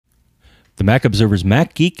The Mac Observer's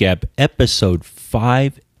Mac Geek Gab, episode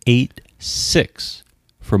 586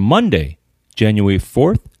 for Monday, January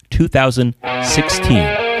 4th,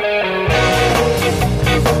 2016.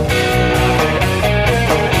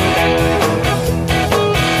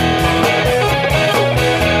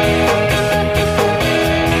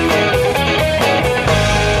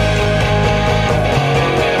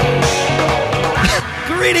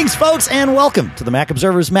 Greetings, folks, and welcome to the Mac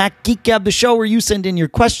Observer's Mac Geek Gab, the show where you send in your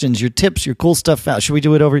questions, your tips, your cool stuff. Should we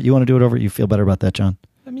do it over? You want to do it over? You feel better about that, John?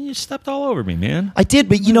 I mean, you stepped all over me, man. I did,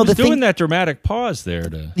 but you know, the thing... doing that dramatic pause there.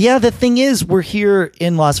 Yeah, the thing is, we're here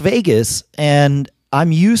in Las Vegas, and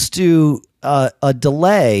I'm used to a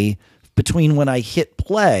delay between when I hit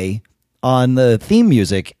play on the theme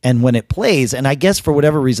music and when it plays, and I guess for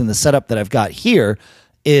whatever reason, the setup that I've got here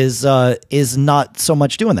is not so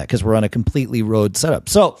much doing that because we're on a completely Rode setup.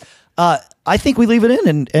 So I think we leave it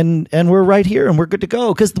in and we're right here and we're good to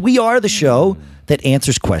go because we are the show that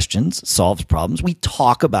answers questions, solves problems. We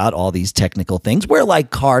talk about all these technical things. We're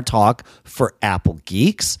like Car Talk for Apple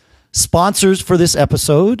geeks. Sponsors for this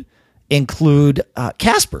episode include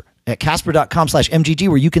Casper at casper.com/MGG,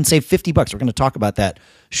 where you can save $50. We're going to talk about that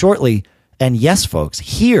shortly. And yes, folks,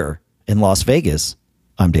 here in Las Vegas,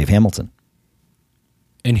 I'm Dave Hamilton.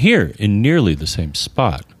 And here, in nearly the same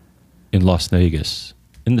spot, in Las Vegas,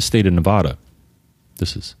 in the state of Nevada,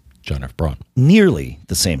 this is John F. Braun. Nearly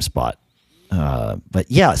the same spot. But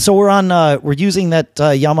yeah, so we're using that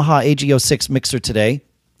Yamaha AG06 mixer today.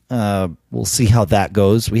 We'll see how that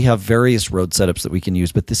goes. We have various Rode setups that we can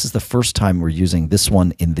use, but this is the first time we're using this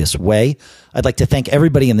one in this way. I'd like to thank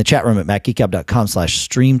everybody in the chat room at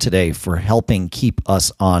macgeekgab.com/stream today for helping keep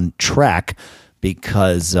us on track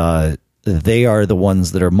because they are the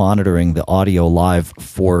ones that are monitoring the audio live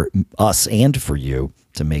for us and for you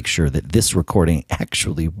to make sure that this recording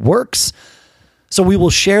actually works. So we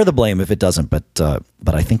will share the blame if it doesn't, but I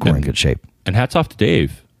think we're in good shape. And hats off to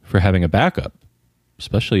Dave for having a backup,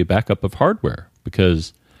 especially a backup of hardware,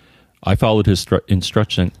 because I followed his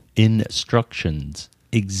instructions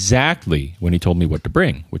exactly when he told me what to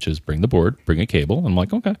bring, which is bring the board, bring a cable. I'm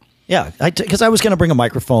like, okay. Yeah, because I was going to bring a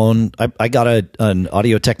microphone. I got an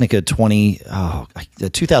Audio-Technica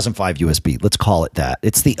 2005 USB. Let's call it that.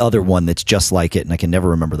 It's the other one that's just like it, and I can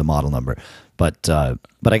never remember the model number. But I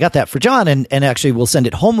got that for John, and actually we'll send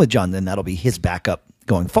it home with John, then that'll be his backup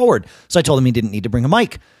going forward. So I told him he didn't need to bring a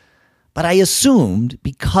mic. But I assumed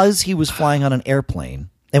because he was flying on an airplane,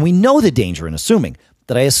 and we know the danger in assuming,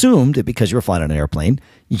 that I assumed that because you were flying on an airplane,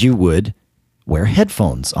 you would wear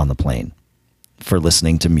headphones on the plane for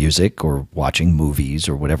listening to music or watching movies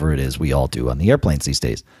or whatever it is we all do on the airplanes these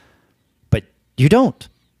days. But you don't.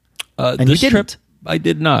 And this you didn't. trip, I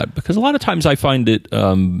did not, because a lot of times I find it,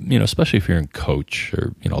 especially if you're in coach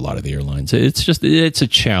or, a lot of the airlines, it's a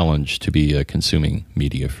challenge to be consuming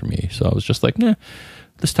media for me. So I was just like, nah,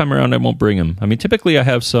 this time around I won't bring them. I mean, typically I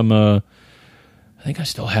have some, I think I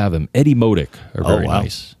still have them. Eddie Modic are very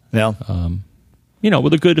nice. Yeah.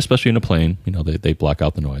 With a good, especially in a plane, they block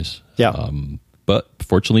out the noise. Yeah. But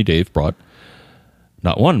fortunately, Dave brought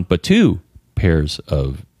not one, but two pairs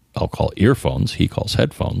of, I'll call earphones. He calls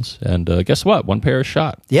headphones. And guess what? One pair is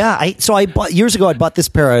shot. Yeah. I bought years ago. I bought this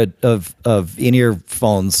pair of in-ear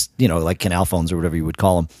phones, like canal phones or whatever you would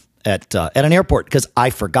call them, at an airport because I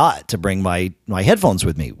forgot to bring my headphones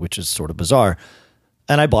with me, which is sort of bizarre.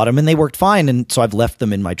 And I bought them, and they worked fine. And so I've left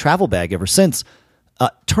them in my travel bag ever since.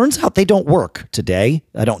 Turns out they don't work today.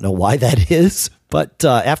 I don't know why that is, but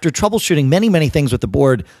after troubleshooting many, many things with the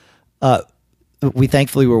board, we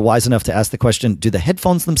thankfully were wise enough to ask the question, do the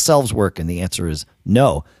headphones themselves work? And the answer is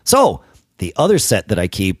no. So the other set that I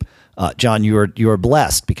keep, John, you are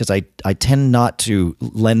blessed because I tend not to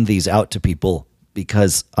lend these out to people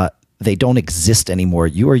because they don't exist anymore.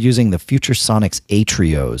 You are using the Futuresonics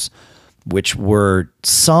Atrios, which were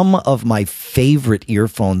some of my favorite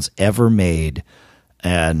earphones ever made.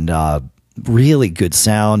 And really good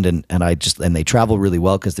sound, and they travel really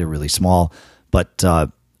well because they're really small. But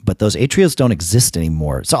those Atrios don't exist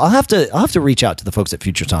anymore. So I'll have to reach out to the folks at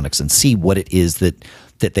Futuresonics and see what it is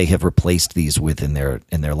that they have replaced these with in their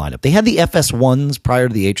lineup. They had the FS1s prior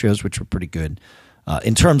to the Atrios, which were pretty good.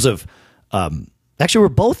 In terms of actually, we're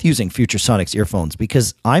both using Futuresonics earphones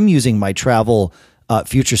because I'm using my travel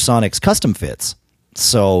Futuresonics custom fits,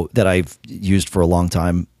 so that I've used for a long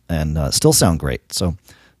time. And still sound great. So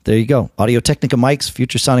there you go. Audio-Technica mics,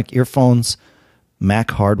 Futuresonic earphones,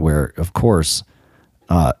 Mac hardware, of course,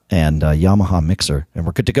 and Yamaha mixer. And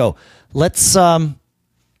we're good to go. Let's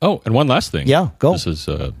Oh, and one last thing. Yeah, go. This is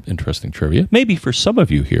interesting trivia. Maybe for some of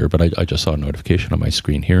you here, but I just saw a notification on my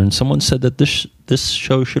screen here, and someone said that this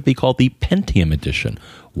show should be called the Pentium Edition.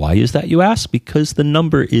 Why is that, you ask? Because the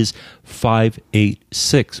number is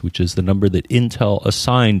 586, which is the number that Intel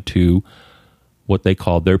assigned to what they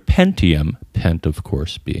call their Pentium. Pent, of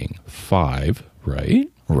course, being 5, right?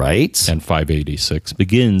 Right. And 586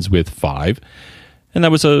 begins with 5. And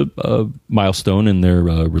that was a milestone in their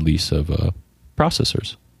release of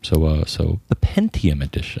processors. So the Pentium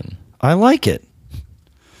Edition. I like it.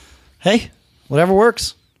 Hey, whatever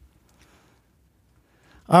works.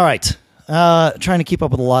 All right. Trying to keep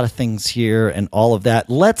up with a lot of things here and all of that.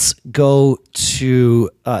 Let's go to...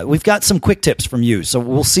 we've got some quick tips from you, so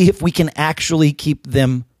we'll see if we can actually keep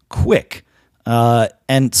them quick.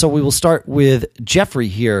 And so we will start with Jeffrey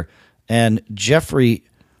here. And Jeffrey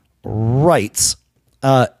writes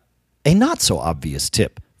a not-so-obvious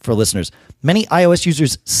tip for listeners. Many iOS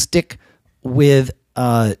users stick with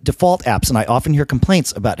default apps, and I often hear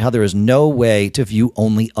complaints about how there is no way to view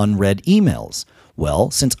only unread emails.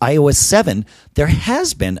 Well, since iOS 7, there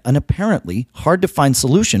has been an apparently hard-to-find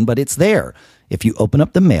solution, but it's there. If you open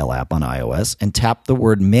up the Mail app on iOS and tap the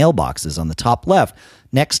word Mailboxes on the top left,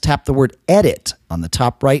 next tap the word Edit on the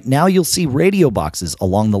top right, now you'll see radio boxes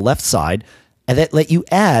along the left side and that let you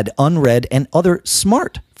add unread and other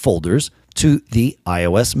smart folders to the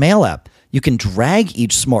iOS Mail app. You can drag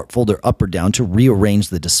each smart folder up or down to rearrange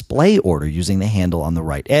the display order using the handle on the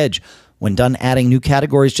right edge. When done adding new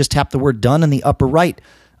categories, just tap the word Done in the upper right.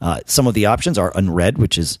 Some of the options are unread,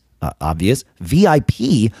 which is obvious.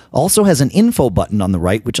 VIP also has an info button on the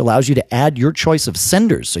right, which allows you to add your choice of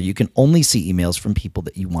senders so you can only see emails from people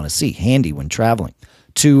that you want to see. Handy when traveling.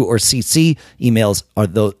 To or CC emails are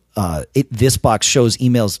this box shows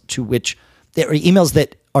emails to which there are emails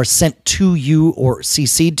that are sent to you or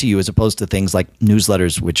CC'd to you, as opposed to things like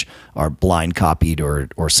newsletters, which are blind copied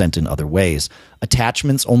or sent in other ways.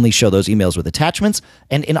 Attachments only show those emails with attachments.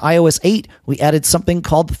 And in iOS 8, we added something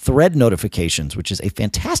called thread notifications, which is a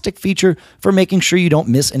fantastic feature for making sure you don't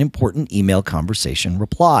miss an important email conversation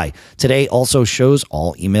reply. Today also shows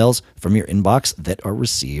all emails from your inbox that are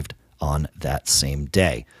received on that same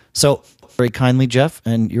day. So very kindly, Jeff,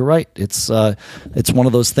 and you're right. It's one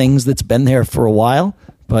of those things that's been there for a while,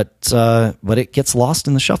 but it gets lost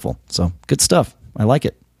in the shuffle. So good stuff. I like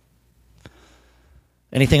it.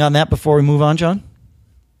 Anything on that before we move on, John?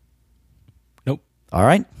 Nope. All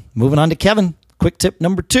right. Moving on to Kevin. Quick tip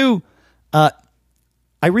number 2. I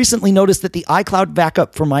recently noticed that the iCloud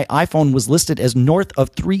backup for my iPhone was listed as north of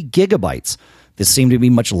 3 gigabytes. This seemed to be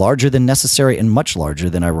much larger than necessary and much larger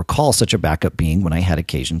than I recall such a backup being when I had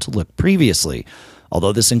occasion to look previously.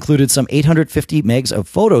 Although this included some 850 megs of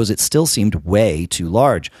photos, it still seemed way too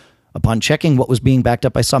large. Upon checking what was being backed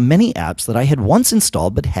up, I saw many apps that I had once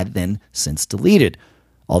installed but had then since deleted.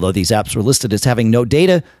 Although these apps were listed as having no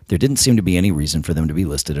data, there didn't seem to be any reason for them to be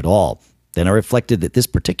listed at all. Then I reflected that this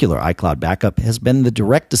particular iCloud backup has been the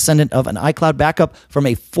direct descendant of an iCloud backup from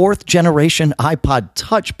a 4th-generation iPod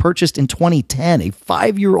Touch purchased in 2010, a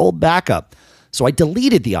 5-year-old backup. So I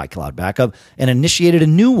deleted the iCloud backup and initiated a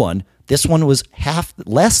new one. This one was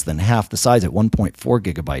less than half the size at 1.4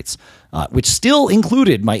 gigabytes, which still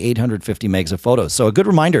included my 850 megs of photos. So a good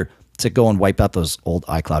reminder to go and wipe out those old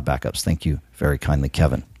iCloud backups. Thank you very kindly,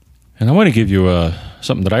 Kevin. And I want to give you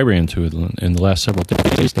something that I ran into in the last several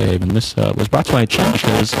days, Dave. And this was brought to my attention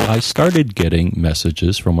because I started getting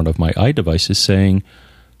messages from one of my iDevices saying,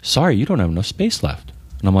 sorry, you don't have enough space left.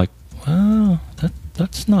 And I'm like, well,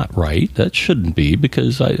 that's not right. That shouldn't be,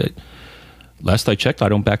 because last I checked, I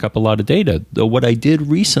don't back up a lot of data. Though what I did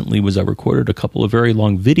recently was I recorded a couple of very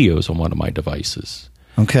long videos on one of my devices.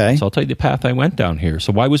 Okay. So I'll tell you the path I went down here.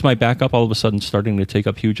 So why was my backup all of a sudden starting to take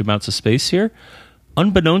up huge amounts of space here?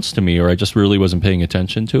 Unbeknownst to me, or I just really wasn't paying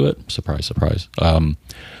attention to it, surprise, surprise,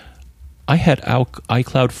 I had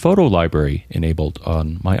iCloud Photo Library enabled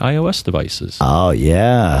on my iOS devices. Oh,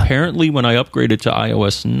 yeah. Apparently, when I upgraded to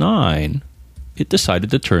iOS 9, it decided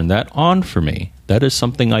to turn that on for me. That is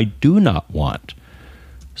something I do not want.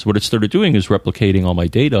 So what it started doing is replicating all my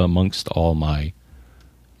data amongst all my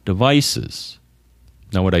devices.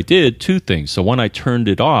 Now, what I did, 2 things. So one, I turned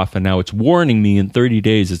it off, and now it's warning me in 30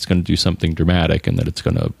 days it's going to do something dramatic and that it's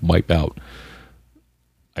going to wipe out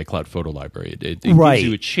iCloud Photo Library. It right. gives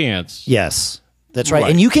you a chance. Yes, that's right.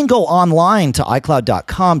 And you can go online to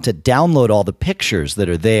iCloud.com to download all the pictures that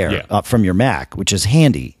are there from your Mac, which is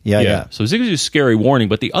handy. Yeah. So it gives you a scary warning.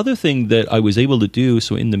 But the other thing that I was able to do,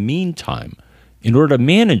 so in the meantime, in order to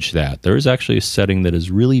manage that, there is actually a setting that is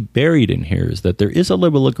really buried in here, is that there is a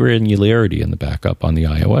level of granularity in the backup on the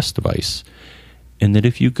iOS device. And that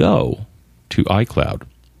if you go to iCloud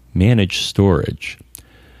manage storage,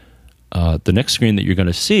 the next screen that you're going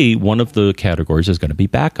to see, one of the categories is going to be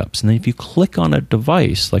backups. And then if you click on a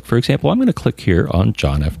device, like for example, I'm going to click here on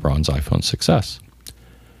John F. Braun's iPhone 6S.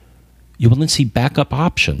 You will then see backup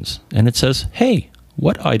options. And it says, hey,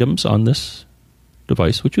 what items on this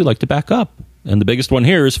device would you like to back up? And the biggest one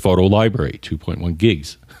here is photo library, 2.1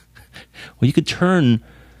 gigs. Well, you could turn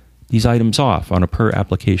these items off on a per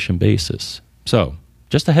application basis. So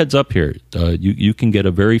just a heads up here, you can get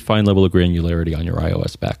a very fine level of granularity on your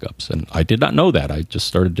iOS backups. And I did not know that. I just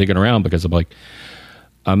started digging around because I'm like,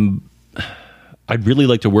 I'd really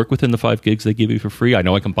like to work within the 5 gigs they give you for free. I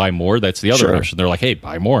know I can buy more. That's the other option. They're like, hey,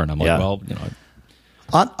 buy more. And I'm like, well, you know.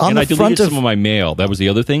 And I deleted some of my mail. That was the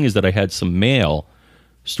other thing, is that I had some mail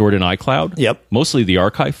stored in iCloud. Yep. Mostly the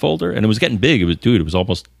archive folder. And it was getting big. It was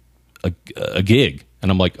almost a gig. And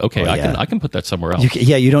I'm like, okay, I can put that somewhere else.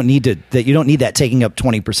 You don't need that taking up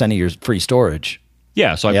 20% of your free storage.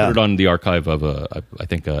 Yeah, so I put it on the archive of I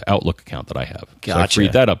think a Outlook account that I have. Gotcha. So I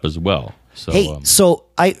freed that up as well. So, hey, so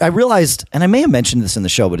I realized, and I may have mentioned this in the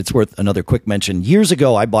show, but it's worth another quick mention. Years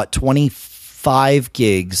ago, I bought 25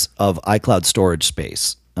 gigs of iCloud storage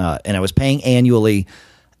space, and I was paying annually.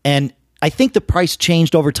 And I think the price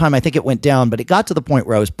changed over time. I think it went down, but it got to the point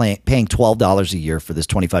where I was paying $12 a year for this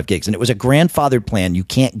 25 gigs. And it was a grandfathered plan. You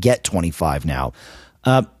can't get 25 now.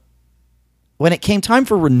 When it came time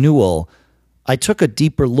for renewal, I took a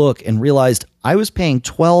deeper look and realized I was paying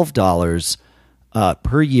 $12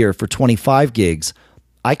 per year for 25 gigs.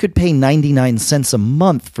 I could pay 99 cents a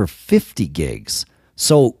month for 50 gigs.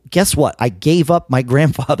 So guess what? I gave up my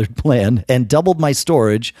grandfathered plan and doubled my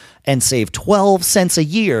storage and saved 12 cents a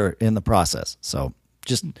year in the process. So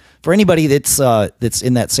just for anybody that's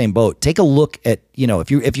in that same boat, take a look at,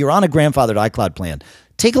 if you're on a grandfathered iCloud plan,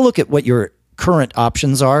 take a look at what your current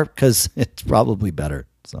options are, because it's probably better.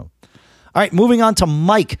 So, all right, moving on to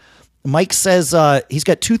Mike. Mike says he's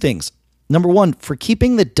got 2 things. Number 1, for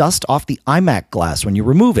keeping the dust off the iMac glass when you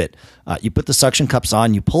remove it, you put the suction cups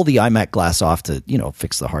on, you pull the iMac glass off to,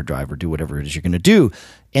 fix the hard drive or do whatever it is you're going to do.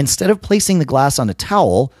 Instead of placing the glass on a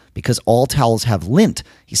towel, because all towels have lint,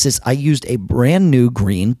 he says, I used a brand new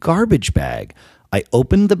green garbage bag. I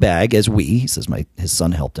opened the bag he says his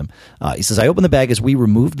son helped him. He says, I opened the bag as we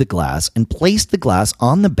removed the glass and placed the glass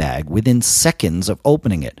on the bag within seconds of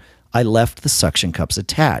opening it. I left the suction cups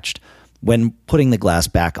attached. When putting the glass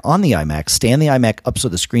back on the iMac, stand the iMac up so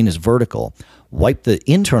the screen is vertical. Wipe the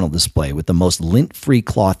internal display with the most lint-free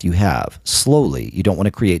cloth you have. Slowly. You don't want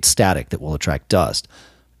to create static that will attract dust.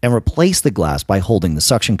 And replace the glass by holding the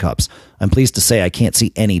suction cups. I'm pleased to say I can't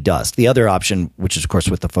see any dust. The other option, which is of course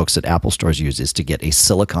what the folks at Apple stores use, is to get a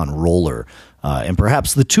silicone roller. And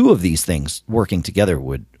perhaps the 2 of these things working together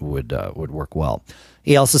would work well.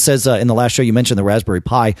 He also says, in the last show, you mentioned the Raspberry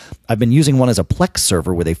Pi. I've been using one as a Plex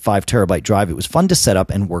server with a 5 terabyte drive. It was fun to set up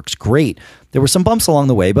and works great. There were some bumps along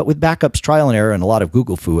the way, but with backups, trial and error, and a lot of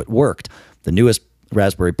Google foo, it worked. The newest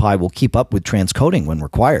Raspberry Pi will keep up with transcoding when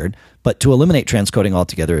required, but to eliminate transcoding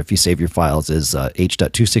altogether, if you save your files as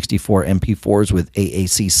H.264 MP4s with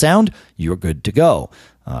AAC sound, you're good to go.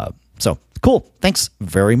 So cool. Thanks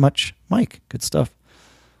very much, Mike. Good stuff.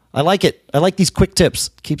 I like it. I like these quick tips.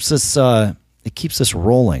 It keeps us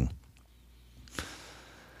rolling.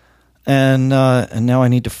 And now I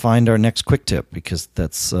need to find our next quick tip, because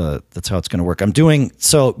that's how it's going to work. I'm doing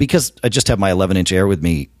so because I just have my 11-inch Air with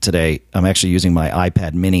me today. I'm actually using my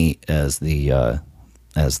iPad Mini as the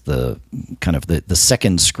kind of the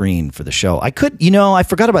second screen for the show. I could, I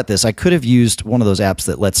forgot about this. I could have used one of those apps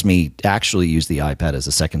that lets me actually use the iPad as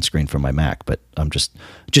a second screen for my Mac, but I'm just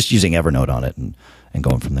using Evernote on it and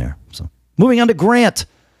going from there. So moving on to Grant.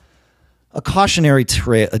 A cautionary tale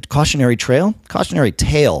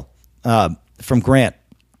from Grant.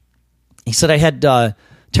 He said, I had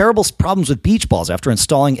terrible problems with beach balls after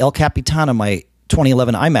installing El Capitan on my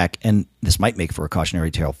 2011 iMac, and this might make for a cautionary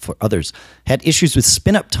tale for others. Had issues with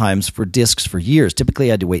spin-up times for discs for years. Typically,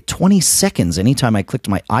 I had to wait 20 seconds anytime I clicked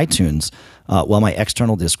my iTunes while my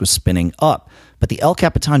external disc was spinning up. But the El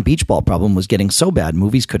Capitan beach ball problem was getting so bad,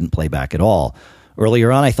 movies couldn't play back at all.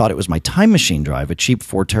 Earlier on, I thought it was my Time Machine drive, a cheap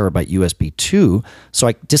 4 terabyte USB 2, so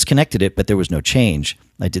I disconnected it, but there was no change.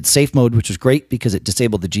 I did safe mode, which was great because it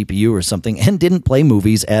disabled the GPU or something and didn't play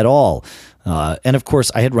movies at all. And of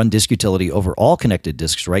course, I had run Disk Utility over all connected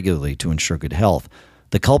disks regularly to ensure good health.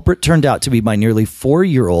 The culprit turned out to be my nearly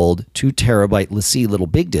 4-year-old 2 terabyte LaCie Little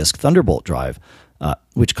Big Disk Thunderbolt drive,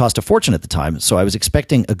 which cost a fortune at the time, so I was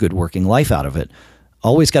expecting a good working life out of it.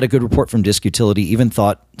 Always got a good report from Disk Utility. Even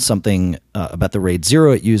thought something about the RAID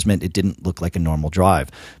 0 it used meant it didn't look like a normal drive.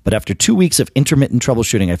 But after 2 weeks of intermittent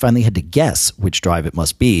troubleshooting, I finally had to guess which drive it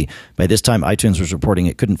must be. By this time, iTunes was reporting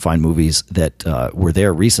it couldn't find movies that were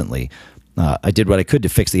there recently. I did what I could to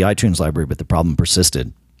fix the iTunes library, but the problem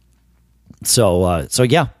persisted. So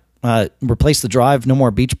yeah. Replaced the drive, no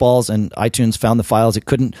more beach balls, and iTunes found the files it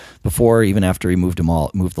couldn't before, even after he moved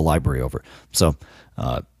the library over. So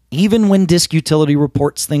even when Disk Utility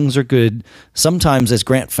reports things are good, sometimes, as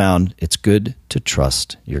Grant found, it's good to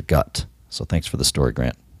trust your gut. So thanks for the story,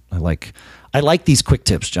 Grant. I like these quick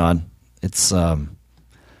tips, John. It's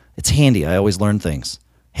handy. I always learn things.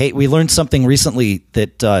 Hey, we learned something recently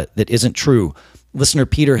that isn't true. Listener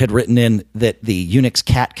Peter had written in that the Unix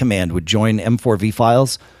cat command would join M4V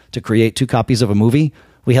files to create 2 copies of a movie.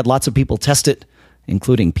 We had lots of people test it,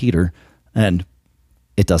 including Peter, and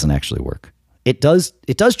it doesn't actually work. It does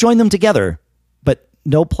join them together, but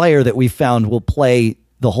no player that we've found will play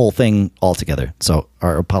the whole thing all together. So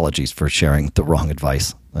our apologies for sharing the wrong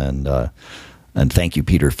advice, and thank you,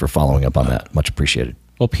 Peter, for following up on that. Much appreciated.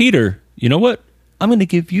 Well, Peter, you know what? I'm going to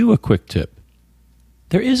give you a quick tip.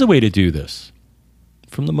 There is a way to do this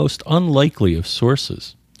from the most unlikely of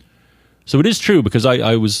sources. So it is true, because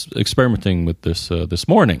I was experimenting with this this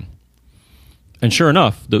morning. And sure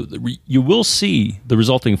enough, you will see the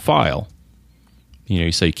resulting file.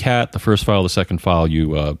 You say cat, the first file, the second file,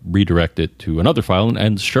 you redirect it to another file,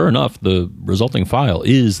 and sure enough, the resulting file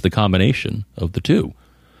is the combination of the two.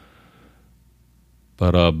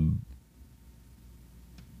 But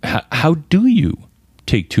how do you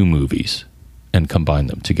take 2 movies and combine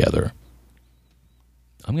them together?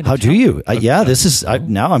 How do you? This is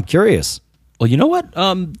now I'm curious. Well, you know what?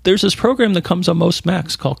 There's this program that comes on most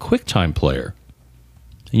Macs called QuickTime Player.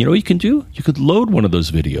 And you know what you can do? You could load one of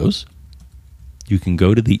those videos. You can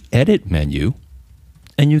go to the edit menu,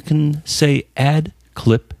 and you can say add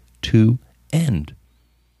clip to end.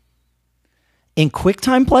 In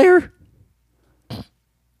QuickTime Player?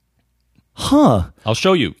 Huh. I'll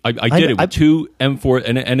show you. I did it with 2 M4,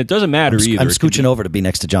 and it doesn't matter either. I'm scooching over to be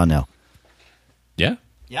next to John now. Yeah?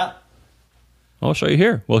 Yeah. I'll show you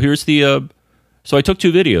here. Well, here's the... so I took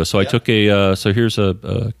 2 videos. So I took so here's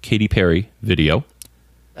a Katy Perry video.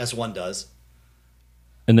 As one does.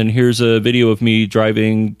 And then here's a video of me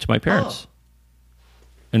driving to my parents. Oh.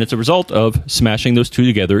 And it's a result of smashing those 2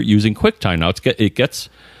 together using QuickTime. Now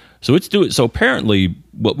so apparently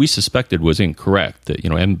what we suspected was incorrect, that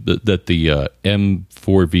that the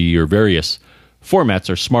M4V or various formats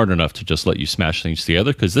are smart enough to just let you smash things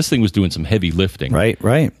together, because this thing was doing some heavy lifting.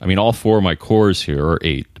 Right. I mean, all 4 of my cores here, or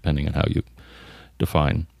 8, depending on how you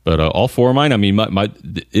define. But all 4 of mine, I mean,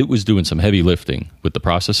 it was doing some heavy lifting with the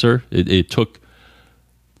processor. It took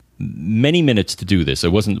many minutes to do this.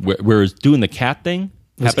 It wasn't, whereas doing the cat thing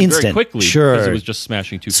happened instant. Very quickly. Sure. Because it was just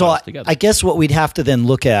smashing 2 files together. I guess what we'd have to then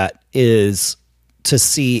look at is to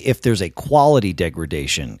see if there's a quality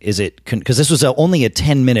degradation. Is it, because this was only a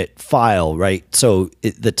 10-minute file, right? So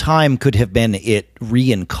the time could have been it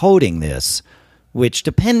re-encoding this, which,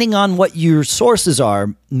 depending on what your sources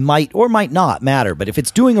are, might or might not matter. But if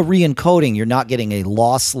it's doing a re-encoding, you're not getting a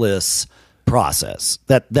lossless process.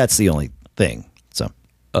 That's the only thing. So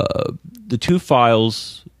the 2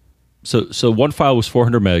 files, so one file was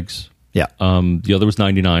 400 megs. Yeah. The other was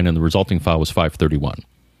 99, and the resulting file was 531.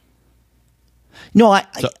 No, I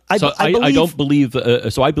don't believe.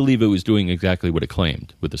 So I believe it was doing exactly what it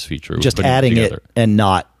claimed with this feature. It was just adding it and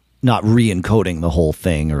not re-encoding the whole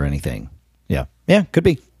thing or anything. Yeah, could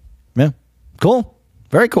be. Yeah, cool,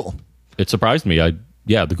 very cool. It surprised me.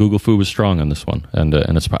 The Google foo was strong on this one, and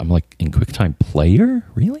I'm like, in QuickTime Player,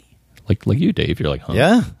 really? Like you, Dave. You're like,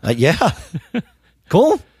 huh? Yeah.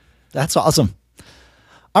 Cool. That's awesome.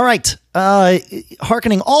 All right.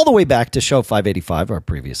 Hearkening all the way back to show 585, our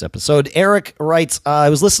previous episode, Eric writes, I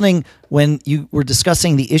was listening when you were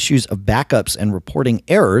discussing the issues of backups and reporting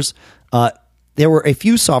errors. There were a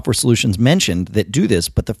few software solutions mentioned that do this,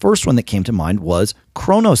 but the first one that came to mind was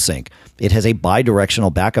ChronoSync. It has a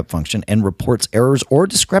bidirectional backup function and reports errors or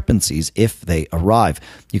discrepancies if they arrive.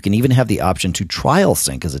 You can even have the option to trial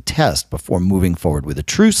sync as a test before moving forward with a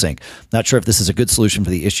true sync. Not sure if this is a good solution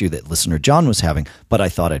for the issue that listener John was having, but I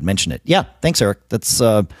thought I'd mention it. Yeah, thanks, Eric. That's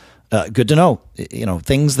good to know.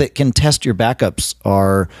 Things that can test your backups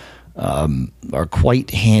are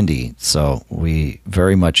quite handy. So we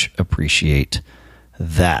very much appreciate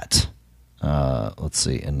that. Let's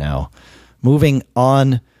see. And now moving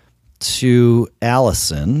on to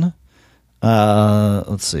Allison.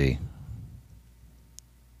 Let's see.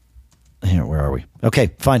 Here, where are we?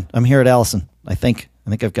 Okay, fine. I'm here at Allison. I think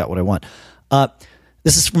I've got what I want.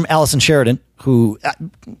 This is from Allison Sheridan, who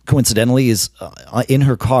coincidentally is in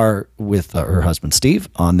her car with her husband, Steve,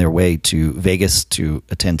 on their way to Vegas to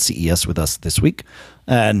attend CES with us this week.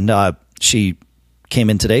 And she came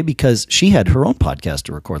in today because she had her own podcast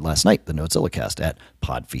to record last night, the Nodezillacast, at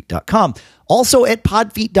podfeet.com. Also at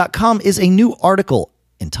podfeet.com is a new article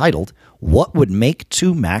entitled, What Would Make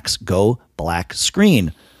Two Macs Go Black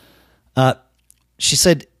Screen? She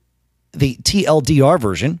said, the TLDR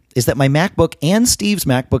version is that my MacBook and Steve's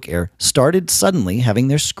MacBook Air started suddenly having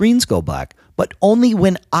their screens go black, but only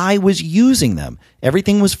when I was using them.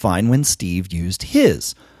 Everything was fine when Steve used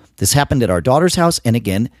his. This happened at our daughter's house and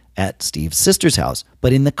again at Steve's sister's house,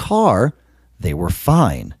 but in the car, they were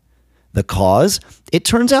fine. The cause? It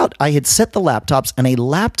turns out I had set the laptops on a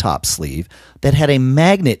laptop sleeve that had a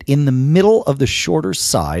magnet in the middle of the shorter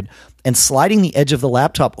side, and sliding the edge of the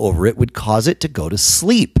laptop over it would cause it to go to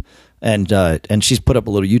sleep. And she's put up a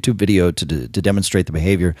little YouTube video to demonstrate the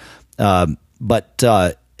behavior. And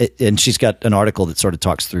she's got an article that sort of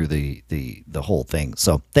talks through the whole thing.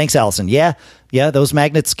 So thanks, Allison. Yeah, those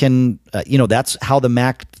magnets can, that's how the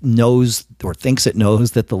Mac knows or thinks it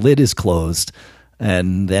knows that the lid is closed,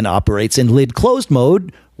 and then operates in lid closed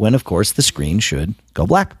mode when, of course, the screen should go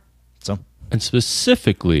black. So, and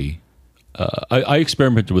specifically, I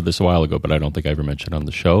experimented with this a while ago, but I don't think I ever mentioned it on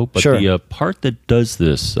the show. But sure. The part that does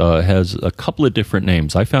this has a couple of different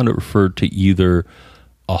names. I found it referred to either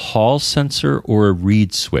a Hall sensor or a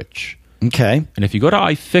reed switch. Okay. And if you go to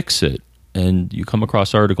iFixit and you come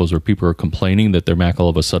across articles where people are complaining that their Mac all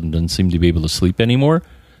of a sudden doesn't seem to be able to sleep anymore,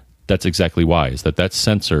 that's exactly why. Is that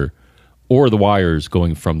sensor or the wires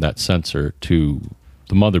going from that sensor to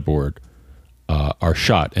the motherboard are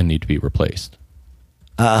shot and need to be replaced.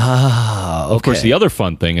 Okay. Of course, the other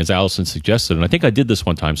fun thing, as Allison suggested, and I think I did this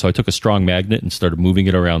one time, so I took a strong magnet and started moving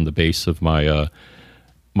it around the base of my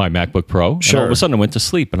my MacBook Pro. Sure. And all of a sudden I went to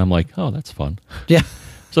sleep, and I'm like, oh, that's fun. Yeah.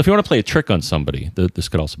 So if you want to play a trick on somebody, this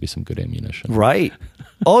could also be some good ammunition. Right.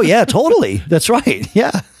 Oh, yeah, totally. That's right.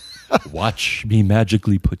 Yeah. Watch me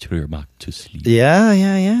magically put your Mac to sleep.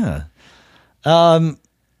 Yeah. All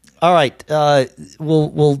right.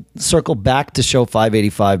 We'll circle back to show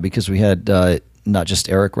 585 because we had not just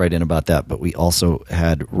Eric write in about that, but we also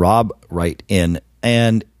had Rob write in,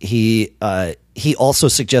 and he also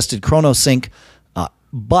suggested ChronoSync,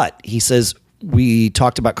 but he says we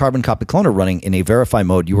talked about Carbon Copy Cloner running in a verify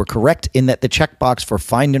mode. You were correct in that the checkbox for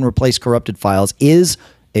find and replace corrupted files is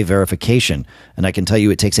a verification, and I can tell you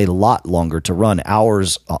it takes a lot longer to run,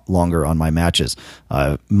 hours longer on my matches.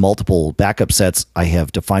 Multiple backup sets, I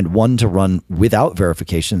have defined one to run without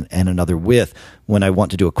verification and another with. When I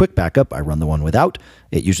want to do a quick backup, I run the one without.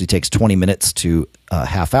 It usually takes 20 minutes to a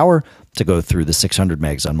half hour to go through the 600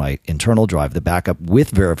 megs on my internal drive. The backup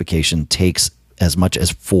with verification takes as much as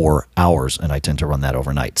 4 hours, and I tend to run that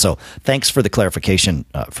overnight. So thanks for the clarification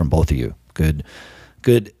from both of you.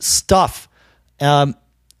 Good stuff.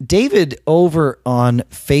 David over on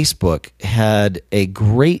Facebook had a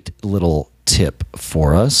great little tip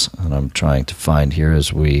for us, and I'm trying to find here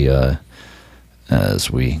as we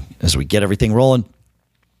get everything rolling.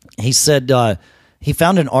 He said he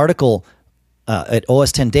found an article at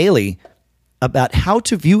OS 10 Daily about how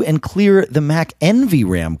to view and clear the Mac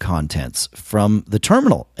NVRAM contents from the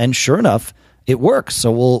terminal, and sure enough, it works.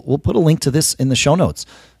 So we'll put a link to this in the show notes,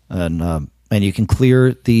 and you can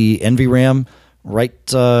clear the NVRAM right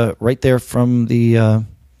there from the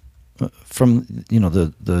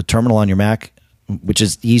the terminal on your Mac, which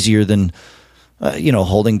is easier than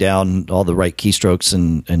holding down all the right keystrokes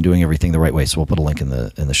and doing everything the right way. So we'll put a link in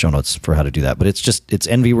the show notes for how to do that. But it's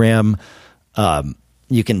NVRAM.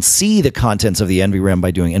 You can see the contents of the NVRAM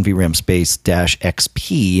by doing NVRAM space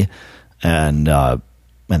 -XP, and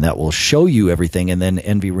that will show you everything. And then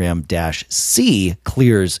NVRAM -C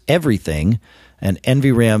clears everything, and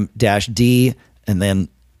NVRAM -D and then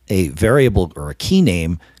a variable or a key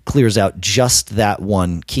name clears out just that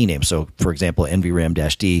one key name. So, for example, NVRAM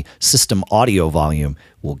 -D system audio volume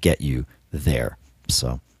will get you there.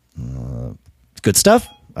 So, good stuff.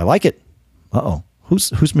 I like it. Uh-oh.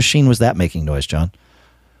 Whose machine was that making noise, John?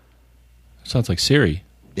 Sounds like Siri.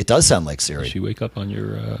 It does sound like Siri. Did she wake up on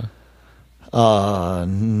your...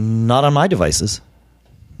 Not on my devices.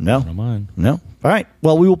 No. Not on mine. No. All right.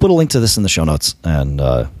 Well, we will put a link to this in the show notes, and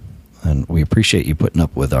we appreciate you putting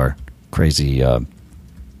up with our crazy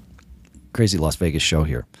Las Vegas show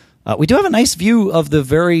here. We do have a nice view of the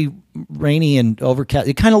very rainy and overcast.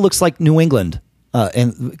 It kind of looks like New England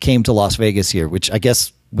and came to Las Vegas here, which I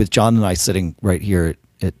guess with John and I sitting right here,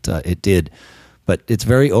 it did. But it's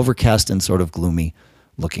very overcast and sort of gloomy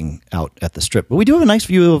looking out at the Strip. But we do have a nice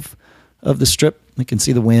view of the Strip. You can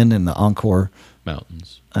see the wind and the Encore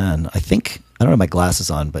mountains. And I don't have my glasses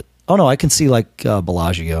on, but I can see like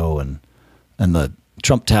Bellagio and the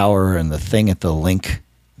Trump Tower and the thing at the Link.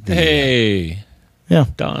 Hey, yeah,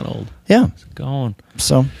 Donald. Yeah, how's it going?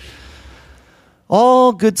 So,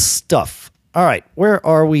 all good stuff. All right, where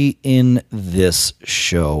are we in this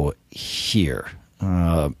show here?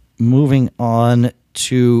 Moving on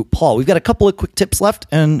to Paul. We've got a couple of quick tips left,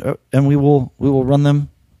 and we will run them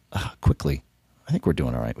quickly. I think we're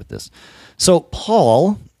doing all right with this. So,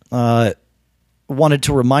 Paul wanted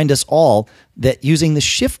to remind us all that using the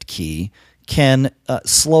Shift key can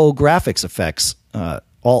slow graphics effects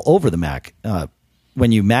all over the Mac.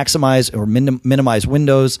 When you maximize or minimize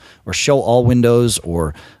windows, or show all windows,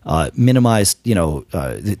 or minimize, to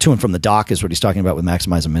and from the dock is what he's talking about with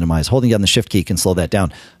maximize and minimize. Holding down the Shift key can slow that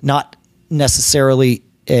down. Not necessarily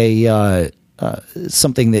a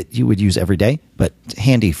something that you would use every day, but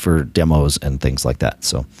handy for demos and things like that.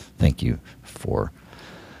 So thank you for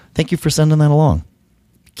sending that along.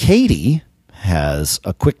 Katie has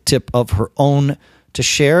a quick tip of her own to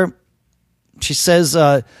share. She says,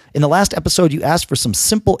 in the last episode, you asked for some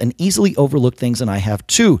simple and easily overlooked things, and I have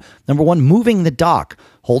two. Number one, moving the dock,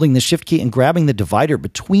 holding the Shift key and grabbing the divider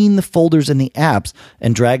between the folders and the apps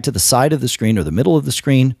and drag to the side of the screen or the middle of the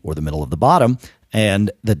screen or the middle of the bottom,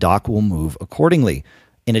 and the dock will move accordingly.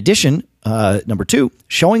 In addition, number two,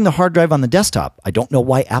 showing the hard drive on the desktop. I don't know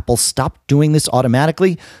why Apple stopped doing this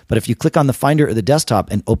automatically, but if you click on the Finder of the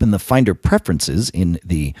desktop and open the Finder preferences in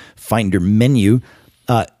the Finder menu,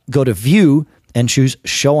 go to View and choose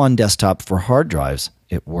Show on Desktop for hard drives.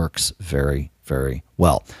 It works very, very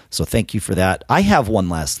well. So thank you for that. I have one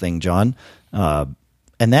last thing, John, and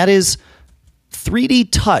that is 3D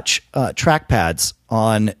Touch trackpads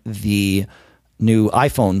on the new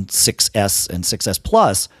iPhone 6S and 6S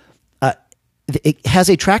Plus. It has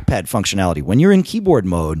a trackpad functionality. When you're in keyboard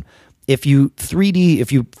mode, if you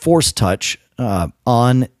force touch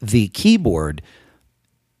on the keyboard,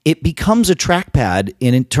 it becomes a trackpad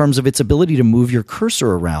in terms of its ability to move your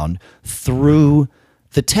cursor around through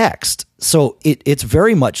the text. So it's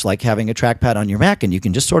very much like having a trackpad on your Mac, and you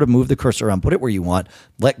can just sort of move the cursor around, put it where you want,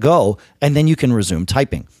 let go, and then you can resume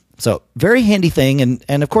typing. So very handy thing.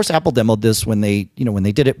 And of course, Apple demoed this when they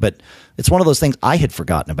did it, but it's one of those things I had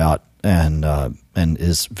forgotten about and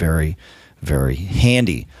is very, very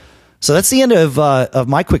handy. So that's the end of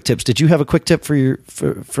my quick tips. Did you have a quick tip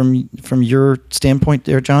from your standpoint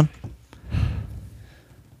there, John?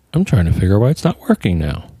 I'm trying to figure out why it's not working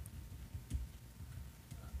now.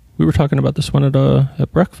 We were talking about this one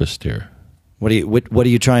at breakfast here. What are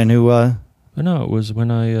you trying to? No, it was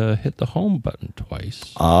when I hit the home button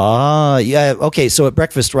twice. Yeah. Okay. So at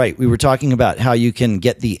breakfast, right? We were talking about how you can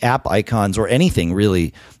get the app icons or anything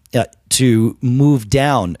really to move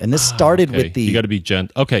down, and this started with the. You got to be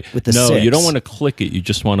gentle. Okay. With the no, 6. you don't want to click it. You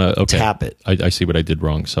just want to tap it. I see what I did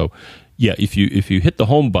wrong. So, yeah, if you hit the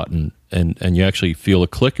home button and you actually feel a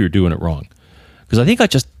click, you're doing it wrong. Because I think I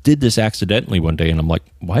just did this accidentally one day, and I'm like,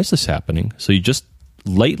 why is this happening? So you just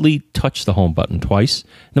lightly touch the home button twice,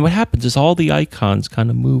 and then what happens is all the icons kind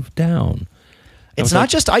of move down. It's not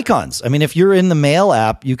just icons. I mean, if you're in the Mail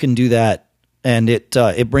app, you can do that, and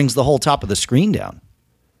it brings the whole top of the screen down.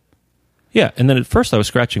 Yeah, and then at first I was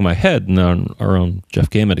scratching my head, and then our own Jeff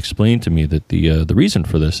Gamet explained to me that the reason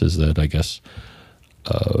for this is that I guess,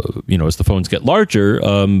 as the phones get larger,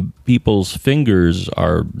 people's fingers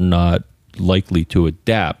are not likely to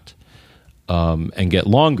adapt and get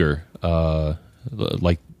longer, right,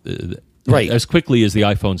 as quickly as the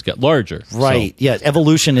iPhones get larger. Right. So, yeah.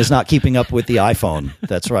 Evolution is not keeping up with the iPhone.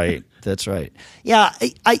 That's right. That's right. Yeah.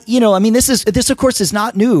 I mean, this of course is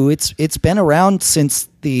not new. It's been around since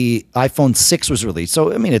the iPhone 6 was released.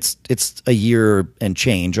 So, I mean, it's a year and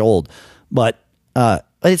change old, but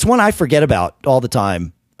it's one I forget about all the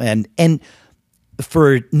time. And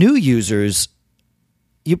for new users,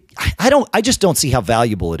 I just don't see how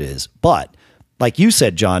valuable it is. But like you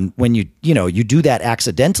said, John, when you do that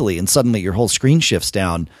accidentally and suddenly your whole screen shifts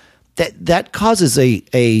down, that causes a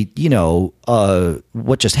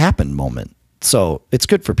what just happened moment. So it's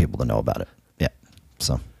good for people to know about it. Yeah.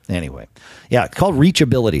 So anyway, yeah, called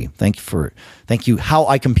reachability. Thank you. How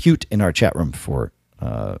I Compute in our chat room for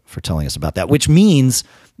telling us about that, which means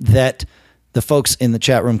that the folks in the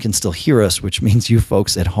chat room can still hear us, which means you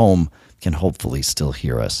folks at home can hopefully still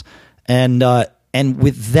hear us. And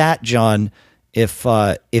with that, John, if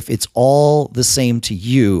it's all the same to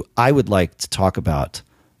you, I would like to talk about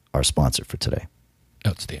our sponsor for today.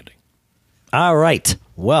 Outstanding. All right.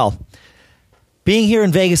 Well, being here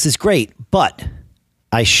in Vegas is great, but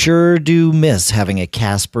I sure do miss having a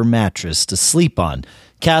Casper mattress to sleep on.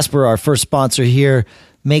 Casper, our first sponsor here,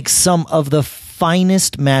 makes some of the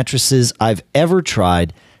finest mattresses I've ever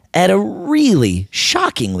tried at a really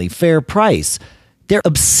shockingly fair price. They're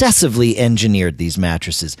obsessively engineered, these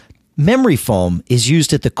mattresses. Memory foam is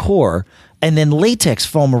used at the core and then latex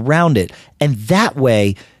foam around it. And that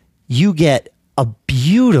way you get a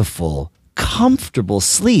beautiful, comfortable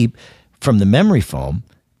sleep from the memory foam.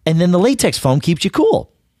 And then the latex foam keeps you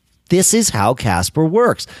cool. This is how Casper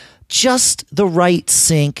works. Just the right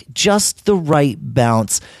sink, just the right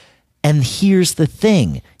bounce. And here's the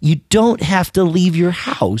thing. You don't have to leave your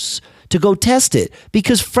house to go test it,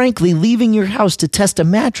 because frankly, leaving your house to test a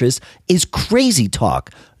mattress is crazy talk.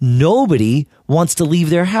 Nobody wants to leave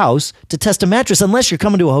their house to test a mattress unless you're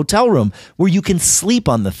coming to a hotel room where you can sleep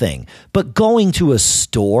on the thing. But going to a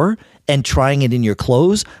store and trying it in your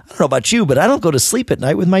clothes, I don't know about you, but I don't go to sleep at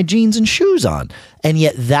night with my jeans and shoes on. And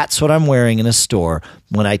yet that's what I'm wearing in a store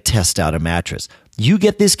when I test out a mattress. You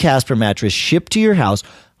get this Casper mattress shipped to your house,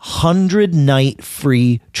 100-night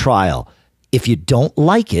free trial. If you don't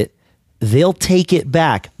like it, they'll take it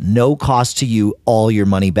back. No cost to you, all your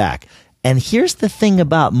money back. And here's the thing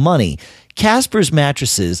about money. Casper's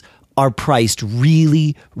mattresses are priced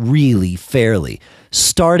really, really fairly.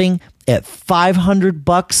 Starting at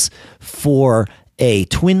 $500 for a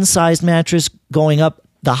twin-sized mattress, going up.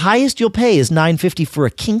 The highest you'll pay is $950 for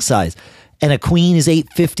a king size. And a queen is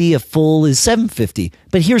 $850, a full is $750.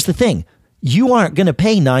 But here's the thing. You aren't going to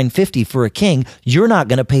pay $950 for a king. You're not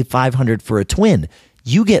going to pay $500 for a twin.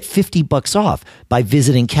 You get $50 off by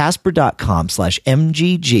visiting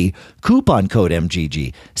Casper.com/MGG, coupon code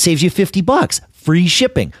MGG. Saves you $50, free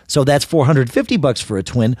shipping. So that's $450 for a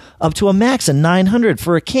twin, up to a max of $900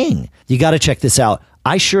 for a king. You got to check this out.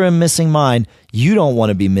 I sure am missing mine. You don't want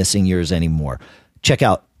to be missing yours anymore. Check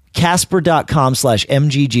out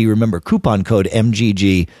Casper.com/MGG. Remember, coupon code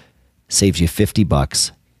MGG saves you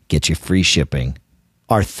 $50, gets you free shipping.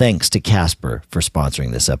 Our thanks to Casper for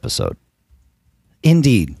sponsoring this episode.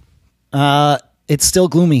 Indeed. It's still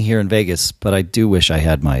gloomy here in Vegas, but I do wish I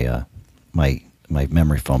had my my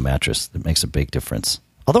memory foam mattress. That makes a big difference.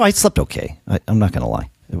 Although I slept okay. I'm not going to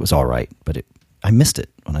lie. It was all right, but I missed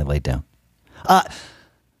it when I laid down.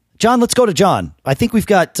 John, let's go to John. I think we've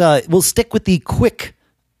got, we'll stick with the quick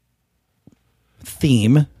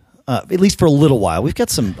theme, at least for a little while. We've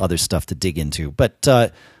got some other stuff to dig into, but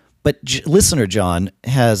listener John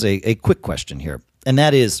has a quick question here, and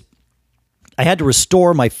that is, I had to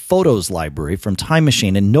restore my photos library from Time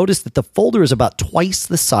Machine and noticed that the folder is about twice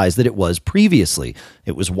the size that it was previously.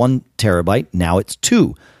 It was 1 terabyte. Now it's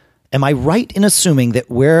 2. Am I right in assuming that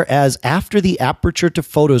whereas after the Aperture to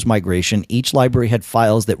Photos migration, each library had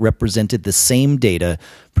files that represented the same data,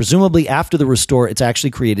 presumably after the restore, it's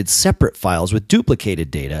actually created separate files with duplicated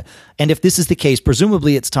data? And if this is the case,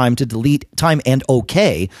 presumably it's time and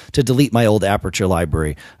okay to delete my old Aperture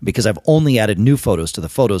library, because I've only added new photos to the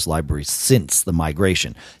Photos library since the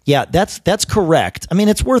migration. Yeah, that's correct. I mean,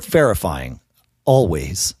 it's worth verifying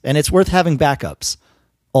always, and it's worth having backups.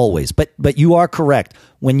 Always. But you are correct.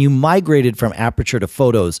 When you migrated from Aperture to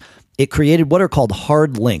Photos, it created what are called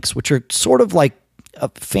hard links, which are sort of like a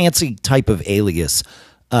fancy type of alias,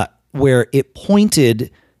 where it went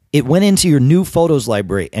into your new Photos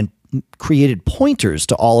library and created pointers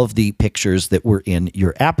to all of the pictures that were in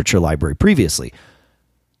your Aperture library previously.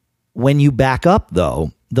 When you back up,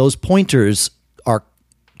 though, those pointers are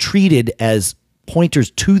treated as pointers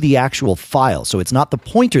to the actual file. So it's not the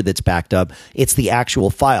pointer that's backed up, it's the actual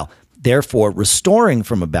file. Therefore, restoring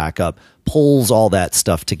from a backup pulls all that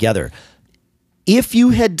stuff together. If you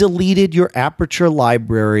had deleted your Aperture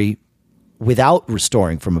library without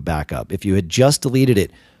restoring from a backup, if you had just deleted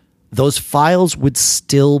it, those files would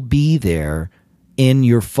still be there in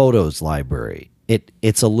your Photos library.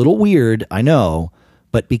 It's a little weird, I know,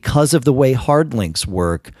 but because of the way hard links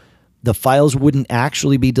work, the files wouldn't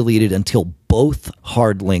actually be deleted until both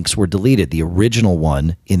hard links were deleted, the original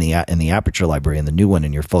one in the Aperture library and the new one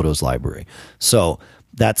in your Photos library. So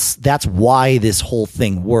that's why this whole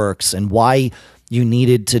thing works, and why you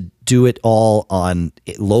needed to do it all on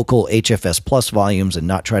local HFS Plus volumes and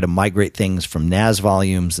not try to migrate things from NAS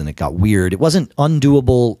volumes, and it got weird. It wasn't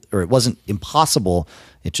undoable, or it wasn't impossible.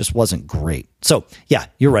 It just wasn't great. So yeah,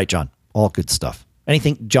 you're right, John. All good stuff.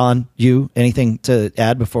 Anything, John, anything to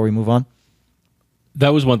add before we move on? That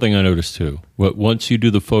was one thing I noticed too. Once you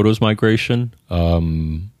do the Photos migration, I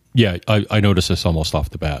noticed this almost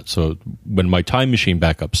off the bat. So when my Time Machine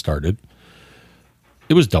backup started,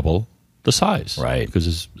 it was double the size. Right.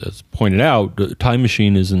 Because as pointed out, the Time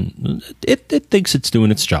Machine it thinks it's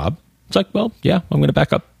doing its job. It's like, well, yeah, I'm going to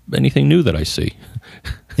back up anything new that I see.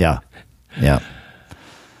 Yeah. Yeah.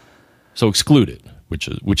 So exclude it. Which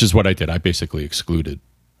is what I did. I basically excluded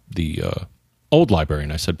the old library,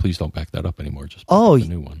 and I said, please don't back that up anymore. Just back Oh, up the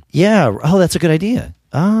new one. yeah. Oh, that's a good idea.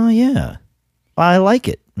 Oh, yeah. I like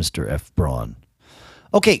it, Mr. F. Braun.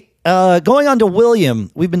 Okay, going on to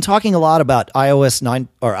William. We've been talking a lot about iOS 9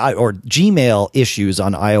 or Gmail issues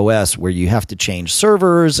on iOS where you have to change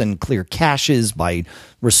servers and clear caches by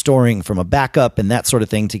restoring from a backup and that sort of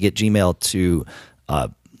thing to get Gmail to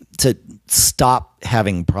stop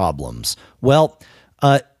having problems. Well,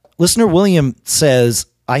 listener William says,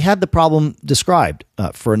 I had the problem described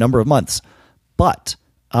for a number of months, but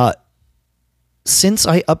since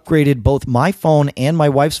I upgraded both my phone and my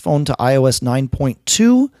wife's phone to iOS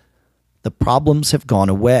 9.2, the problems have gone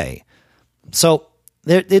away. So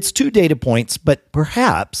it's 2 data points, but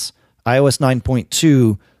perhaps iOS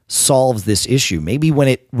 9.2 solves this issue. Maybe when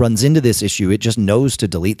it runs into this issue, it just knows to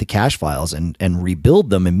delete the cache files and rebuild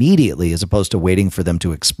them immediately as opposed to waiting for them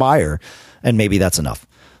to expire. And maybe that's enough.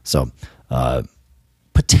 So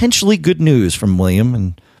potentially good news from William,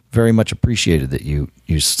 and very much appreciated that you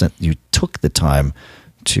took the time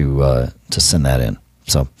to send that in.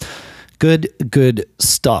 So good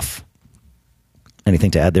stuff.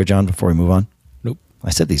 Anything to add there, John, before we move on? Nope.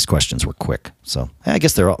 I said these questions were quick, so I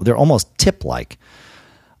guess they're almost tip-like.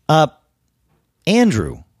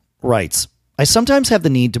 Andrew writes, I sometimes have the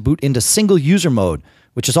need to boot into single user mode,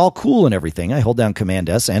 which is all cool and everything. I hold down Command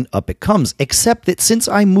S and up it comes, except that since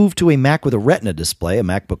I moved to a Mac with a Retina display, a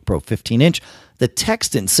MacBook Pro 15-inch, the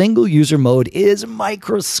text in single user mode is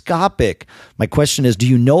microscopic. My question is, do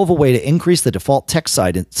you know of a way to increase the default text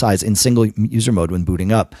size in single user mode when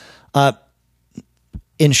booting up?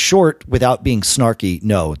 In short, without being snarky,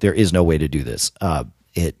 no, there is no way to do this.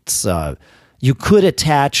 You could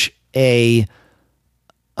attach an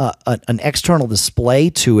external display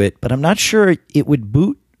to it, but I'm not sure it would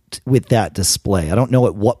boot with that display. I don't know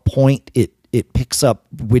at what point it picks up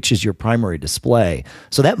which is your primary display.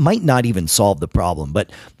 So that might not even solve the problem.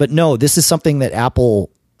 But no, this is something that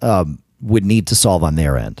Apple would need to solve on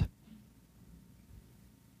their end.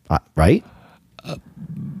 Right?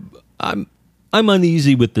 I'm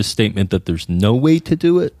uneasy with the statement that there's no way to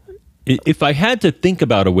do it. If I had to think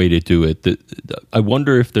about a way to do it, I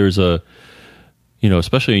wonder if there's a,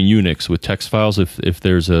 especially in Unix with text files, if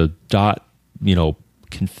there's a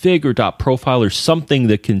 .config or .profile or something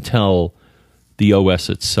that can tell the OS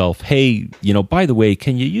itself, hey, by the way,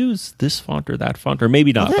 can you use this font or that font? Or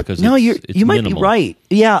maybe not, because it's you might minimal. be right.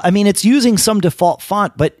 Yeah, I mean, it's using some default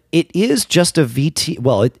font, but it is just a VT.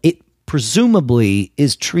 Well, it presumably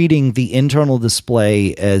is treating the internal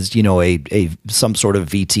display as, some sort of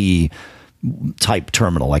VT type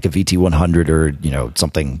terminal, like a VT100 or,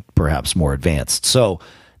 something perhaps more advanced. So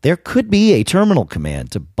there could be a terminal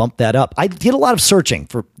command to bump that up. I did a lot of searching,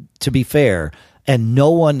 to be fair, and no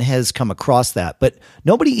one has come across that. But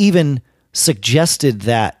nobody even suggested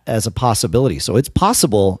that as a possibility. So it's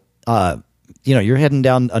possible, you're heading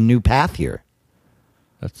down a new path here.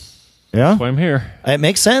 That's why I'm here. It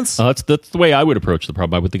makes sense. That's the way I would approach the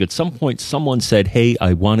problem. I would think at some point someone said, hey,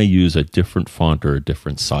 I want to use a different font or a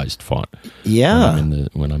different sized font. Yeah.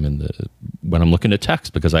 When I'm looking at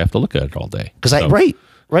text, because I have to look at it all day.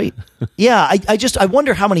 Right. Yeah, I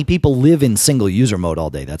wonder how many people live in single user mode all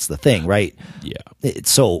day. That's the thing, right? Yeah.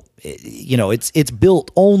 So, it's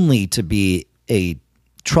built only to be a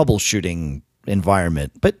troubleshooting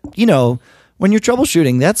environment. But, when you're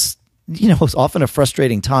troubleshooting, that's, it's often a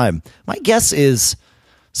frustrating time. My guess is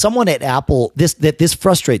someone at Apple, this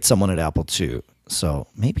frustrates someone at Apple too. So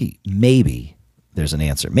maybe there's an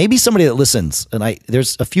answer. Maybe somebody that listens, and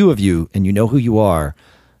there's a few of you, and you know who you are,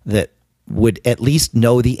 that would at least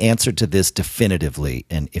know the answer to this definitively.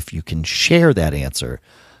 And if you can share that answer,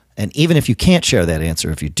 and even if you can't share that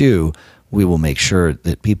answer, if you do, we will make sure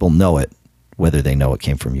that people know it, whether they know it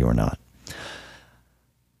came from you or not.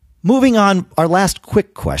 Moving on, our last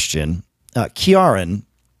quick question. Kiaran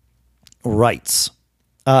writes,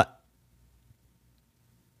 I'm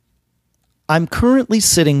currently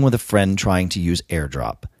sitting with a friend trying to use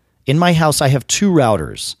AirDrop. In my house, I have 2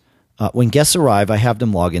 routers. When guests arrive, I have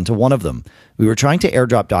them log into one of them. We were trying to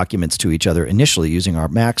AirDrop documents to each other initially using our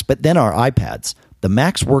Macs, but then our iPads. The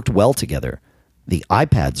Macs worked well together. The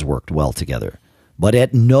iPads worked well together. But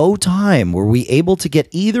at no time were we able to get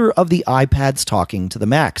either of the iPads talking to the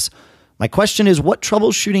Macs. My question is, what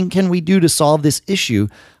troubleshooting can we do to solve this issue,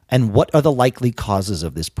 and what are the likely causes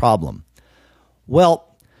of this problem?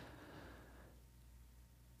 Well,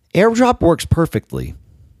 AirDrop works perfectly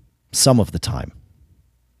some of the time.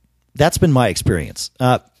 That's been my experience.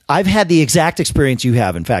 I've had the exact experience you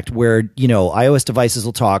have, in fact, where, iOS devices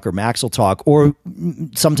will talk or Macs will talk, or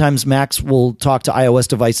sometimes Macs will talk to iOS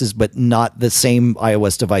devices, but not the same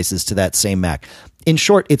iOS devices to that same Mac. In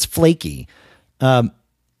short, it's flaky.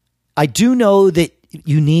 I do know that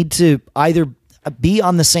you need to either be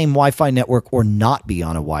on the same Wi-Fi network or not be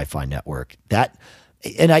on a Wi-Fi network.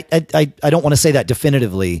 And I don't want to say that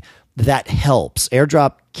definitively. That helps.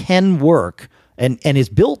 AirDrop can work and is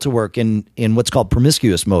built to work in what's called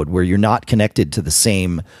promiscuous mode, where you're not connected to the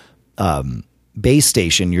same base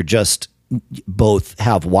station. You're just both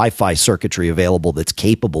have Wi-Fi circuitry available that's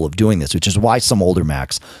capable of doing this, which is why some older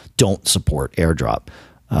Macs don't support AirDrop.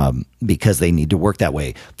 Because they need to work that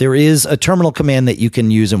way. There is a terminal command that you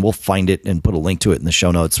can use, and we'll find it and put a link to it in the show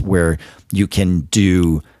notes, where you can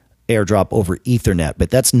do AirDrop over Ethernet, but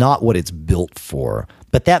that's not what it's built for.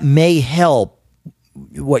 But that may help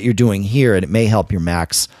what you're doing here, and it may help your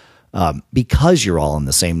Macs because you're all on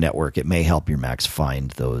the same network. It may help your Macs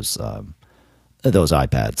find those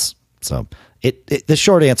iPads. So the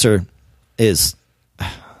short answer is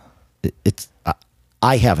it's.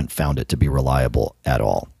 I haven't found it to be reliable at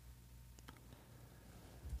all.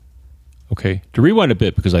 Okay. To rewind a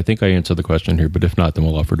bit, because I think I answered the question here, but if not, then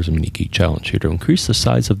we'll offer some mini geek challenge here. To increase the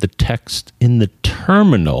size of the text in the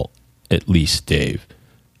terminal, at least, Dave,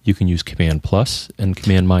 you can use Command plus and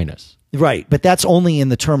Command minus. Right, but that's only in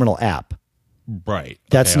the terminal app. Right.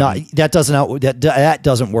 That's not that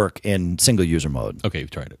doesn't work in single user mode. Okay, you've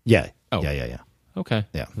tried it. Yeah. Oh. Yeah. Okay.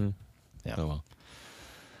 Yeah. Yeah. Oh well.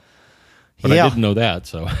 But I didn't know that,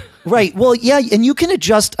 so. Right. Well, yeah, and you can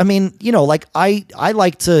adjust. I mean, like I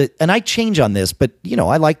like to, and I change on this, but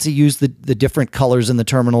I like to use the different colors in the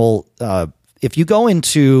terminal. If you go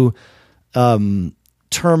into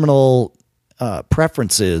terminal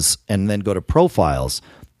preferences and then go to profiles,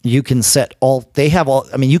 you can set they have all.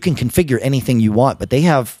 I mean, you can configure anything you want, but they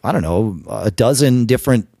have, I don't know, a dozen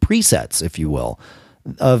different presets, if you will,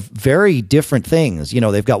 of very different things.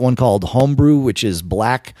 They've got one called Homebrew, which is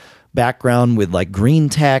black background with like green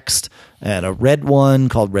text, and a red one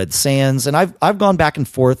called Red Sands. And I've gone back and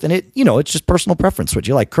forth, and it's just personal preference what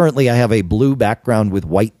you like. Currently, I have a blue background with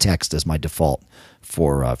white text as my default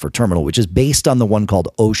for terminal, which is based on the one called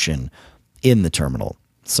Ocean in the terminal.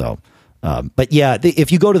 So, but yeah, if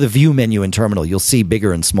you go to the view menu in terminal, you'll see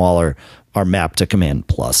bigger and smaller are mapped to Command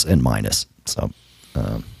plus and minus. So,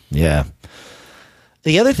 yeah.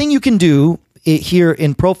 The other thing you can do here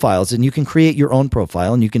in profiles, and you can create your own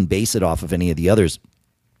profile and you can base it off of any of the others.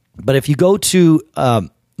 But if you go to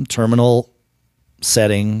terminal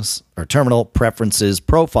settings or terminal preferences,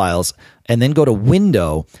 profiles, and then go to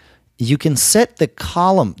window, you can set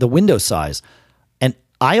the window size. And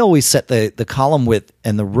I always set the column width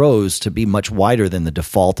and the rows to be much wider than the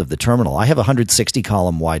default of the terminal. I have a 160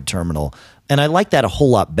 column wide terminal, and I like that a whole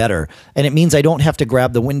lot better. And it means I don't have to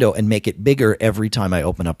grab the window and make it bigger every time I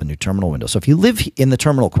open up a new terminal window. So if you live in the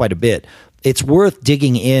terminal quite a bit, it's worth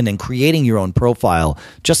digging in and creating your own profile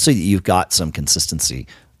just so that you've got some consistency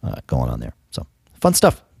going on there. So fun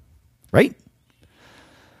stuff, right?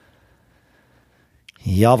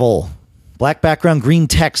 Jawohl. Black background, green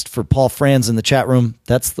text for Paul Franz in the chat room.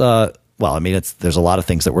 That's there's a lot of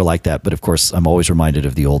things that were like that, but of course I'm always reminded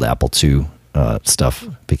of the old Apple II stuff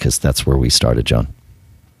because that's where we started, John.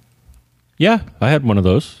 Yeah, I had one of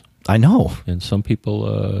those. I know. And some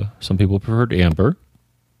people preferred amber.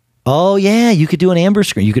 Oh yeah, you could do an amber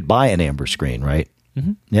screen. You could buy an amber screen, right?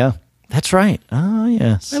 Mm-hmm. Yeah, that's right. Oh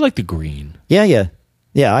yes. I like the green. Yeah.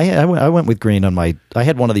 I went with green on my. I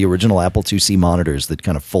had one of the original Apple IIc monitors that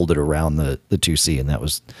kind of folded around the IIc, and that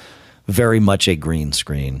was very much a green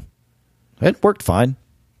screen. It worked fine.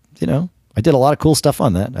 I did a lot of cool stuff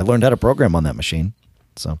on that. I learned how to program on that machine.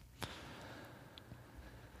 So,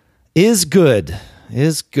 is good.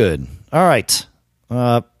 All right.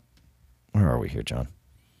 Where are we here, John?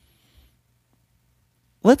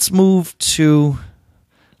 Let's move to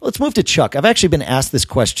Chuck. I've actually been asked this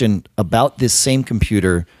question about this same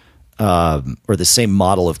computer or the same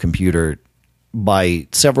model of computer by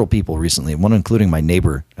several people recently, one including my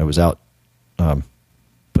neighbor. I was out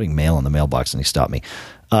putting mail in the mailbox, and he stopped me.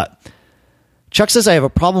 Chuck says, I have a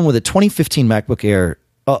problem with a 2015 MacBook Air.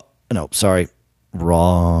 Oh, no, sorry.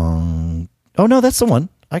 Wrong. Oh, no, that's the one.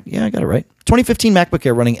 I got it right. 2015 MacBook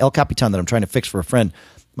Air running El Capitan that I'm trying to fix for a friend.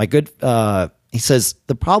 He says,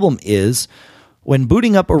 the problem is when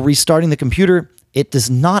booting up or restarting the computer, it does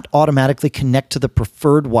not automatically connect to the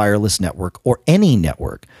preferred wireless network or any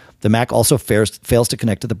network. The Mac also fails to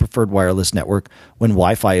connect to the preferred wireless network when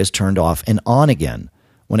Wi-Fi is turned off and on again.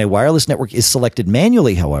 When a wireless network is selected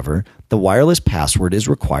manually, however, the wireless password is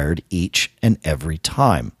required each and every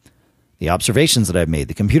time. The observations that I've made: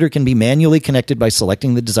 the computer can be manually connected by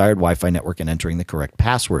selecting the desired Wi-Fi network and entering the correct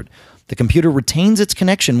password. The computer retains its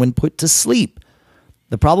connection when put to sleep.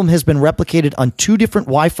 The problem has been replicated on 2 different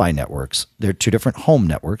Wi-Fi networks. They're 2 different home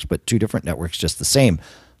networks, but 2 different networks just the same.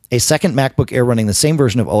 A second MacBook Air running the same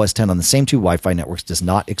version of OS X on the same 2 Wi-Fi networks does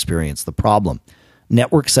not experience the problem.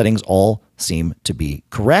 Network settings all seem to be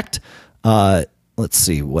correct. Let's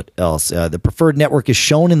see what else. The preferred network is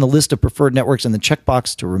shown in the list of preferred networks, and the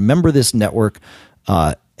checkbox to remember this network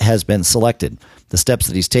has been selected. The steps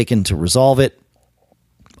that he's taken to resolve it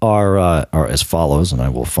are as follows, and I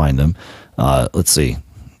will find them. Let's see.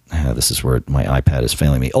 This is where my iPad is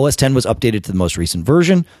failing me. OS X was updated to the most recent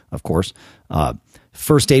version, of course.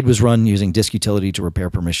 First aid was run using disk utility to repair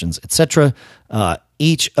permissions, etc.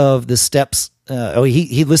 Each of the steps.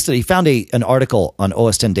 He found an article on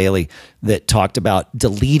OS X Daily that talked about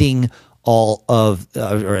deleting all of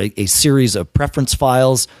or a series of preference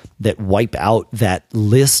files that wipe out that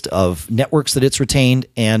list of networks that it's retained,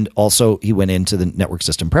 and also he went into the network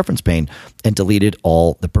system preference pane and deleted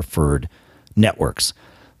all the preferred networks.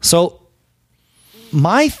 So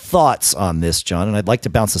my thoughts on this, John, and I'd like to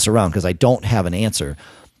bounce this around because I don't have an answer,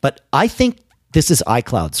 but I think this is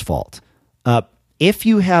iCloud's fault. If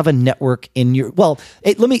you have a network in your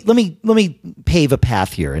let me pave a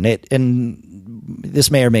path here, and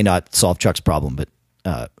this may or may not solve Chuck's problem,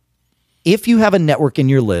 but if you have a network in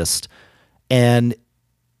your list and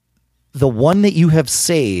the one that you have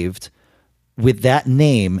saved with that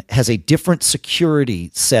name has a different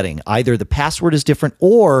security setting, either the password is different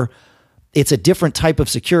or it's a different type of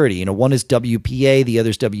security. You know, one is WPA, the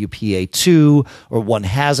other's WPA2, or one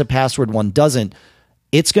has a password, one doesn't.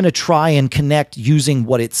 It's going to try and connect using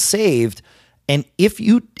what it's saved, and if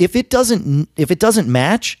it doesn't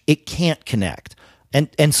match, it can't connect.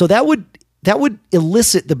 And so that would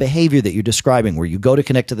elicit the behavior that you're describing, where you go to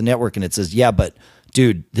connect to the network and it says, "Yeah, but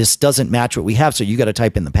dude, this doesn't match what we have, so you got to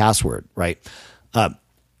type in the password," right?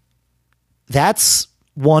 That's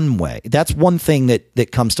one way. That's one thing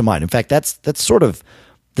that comes to mind. In fact, that's sort of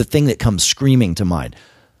the thing that comes screaming to mind.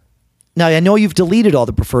 Now, I know you've deleted all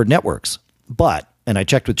the preferred networks, but, and I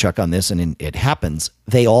checked with Chuck on this, and it happens,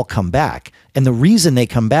 they all come back. And the reason they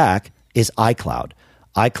come back is iCloud.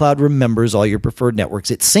 iCloud remembers all your preferred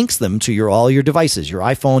networks. It syncs them to all your devices, your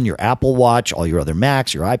iPhone, your Apple Watch, all your other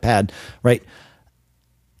Macs, your iPad, right?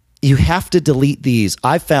 You have to delete these.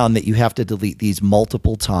 I've found that you have to delete these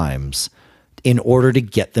multiple times in order to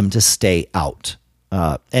get them to stay out.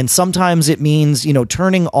 And sometimes it means,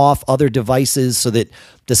 turning off other devices so that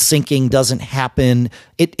the syncing doesn't happen.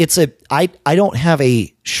 I don't have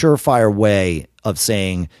a surefire way of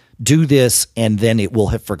saying, do this and then it will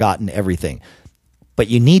have forgotten everything. But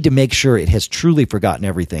you need to make sure it has truly forgotten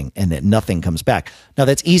everything and that nothing comes back. Now,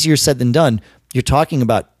 that's easier said than done. You're talking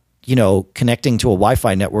about, connecting to a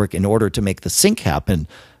Wi-Fi network in order to make the sync happen.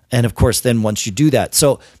 And of course, then once you do that,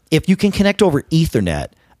 so if you can connect over Ethernet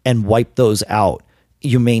and wipe those out,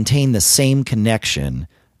 you maintain the same connection,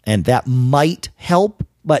 and that might help.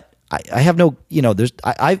 But I have no,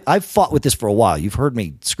 I've fought with this for a while. You've heard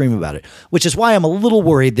me scream about it, which is why I'm a little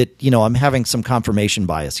worried that, I'm having some confirmation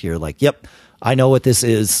bias here. Like, yep, I know what this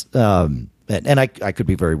is. And I could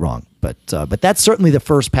be very wrong, but that's certainly the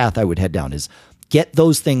first path I would head down, is get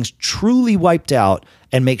those things truly wiped out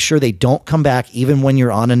and make sure they don't come back even when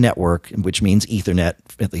you're on a network, which means Ethernet,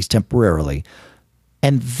 at least temporarily,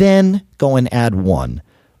 and then go and add one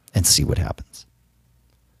and see what happens.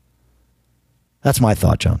 That's my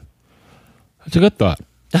thought, John. That's a good thought.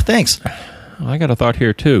 Thanks. I got a thought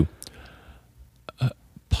here, too.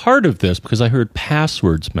 Part of this, because I heard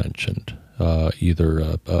passwords mentioned,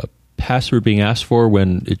 either a password being asked for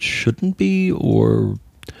when it shouldn't be, or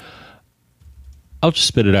I'll just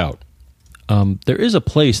spit it out. There is a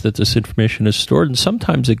place that this information is stored, and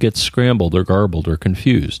sometimes it gets scrambled or garbled or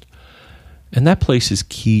confused. And that place is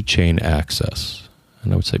keychain access.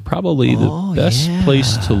 And I would say probably the best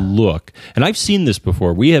place to look. And I've seen this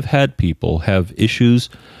before. We have had people have issues,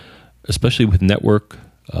 especially with network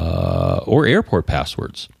or airport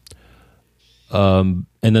passwords. And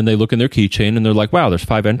then they look in their keychain and they're like, wow, there's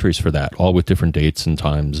 5 entries for that, all with different dates and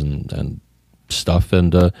times and stuff.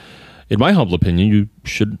 And in my humble opinion, you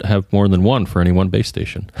should have more than one for any one base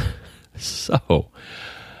station. So,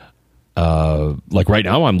 like right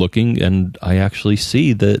now I'm looking and I actually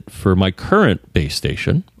see that for my current base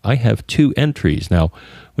station, I have 2 entries. Now,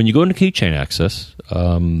 when you go into keychain access,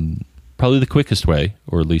 probably the quickest way,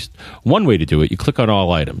 or at least one way to do it, you click on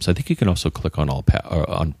all items. I think you can also click on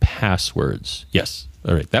on passwords. Yes.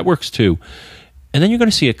 All right. That works too. And then you're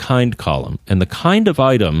going to see a kind column, and the kind of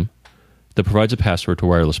item that provides a password to a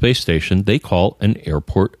wireless base station, they call an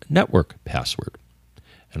airport network password.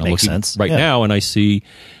 And I'm Makes looking sense. right now, and I see,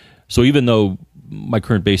 so even though my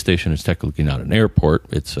current base station is technically not an airport,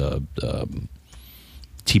 it's a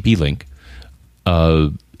TP-Link.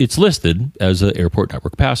 It's listed as an airport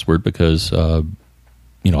network password because,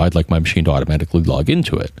 I'd like my machine to automatically log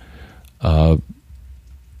into it. Now,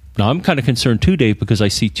 I'm kind of concerned too, Dave, because I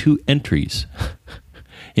see two entries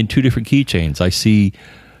in two different keychains. I see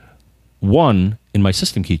one in my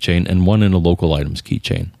system keychain and one in a local items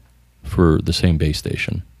keychain for the same base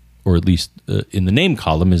station. Or at least in the name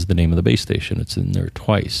column is the name of the base station. It's in there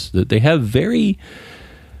twice. They have very...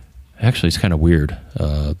 Actually, it's kind of weird.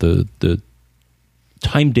 The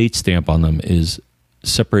time date stamp on them is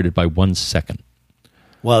separated by 1 second.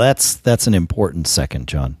 Well, that's an important second,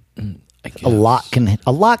 John. A lot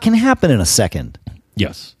can happen in a second.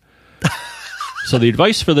 Yes. So the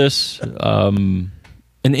advice for this, an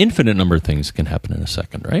infinite number of things can happen in a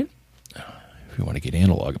second, right? If you want to get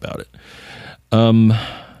analog about it. And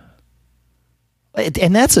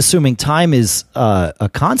that's assuming time is a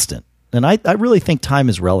constant. And I really think time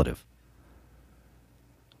is relative.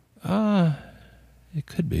 It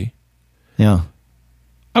could be. Yeah.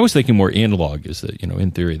 I was thinking more analog is that,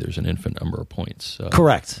 in theory, there's an infinite number of points.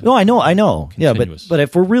 Correct. No, I know. Continuous. Yeah, but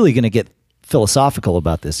if we're really going to get philosophical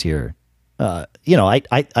about this here, I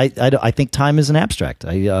think time is an abstract.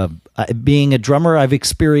 Being a drummer, I've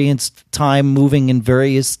experienced time moving at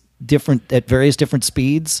various different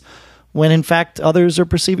speeds, when in fact others are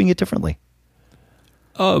perceiving it differently.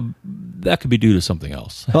 That could be due to something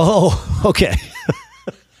else. Oh, okay.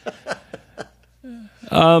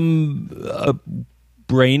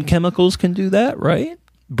 Brain chemicals can do that, right?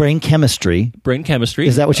 Brain chemistry.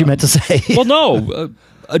 Is that what you meant to say? Well, no.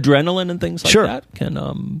 Adrenaline and things like that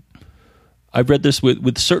can... I've read this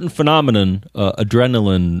with certain phenomenon,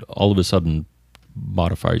 adrenaline all of a sudden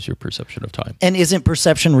modifies your perception of time. And isn't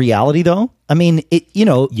perception reality, though? I mean,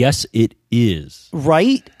 Yes, it is.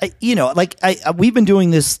 Right? We've been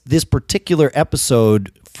doing this particular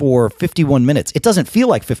episode for 51 minutes. It doesn't feel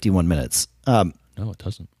like 51 minutes. No, it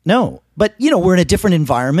doesn't. No. But, we're in a different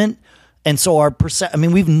environment. And so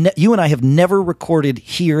you and I have never recorded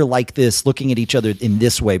here like this, looking at each other in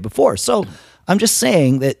this way before. So I'm just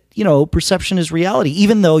saying that, perception is reality.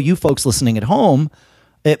 Even though you folks listening at home,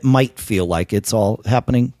 it might feel like it's all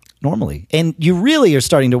happening normally. And you really are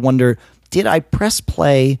starting to wonder, did I press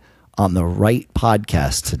play on the right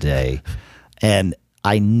podcast today? And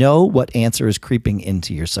I know what answer is creeping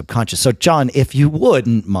into your subconscious. So, John, if you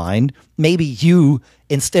wouldn't mind, maybe you,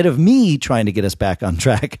 instead of me trying to get us back on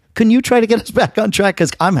track, can you try to get us back on track?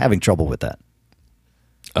 Because I'm having trouble with that.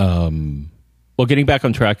 Well, getting back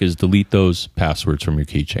on track is delete those passwords from your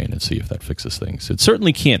keychain and see if that fixes things. It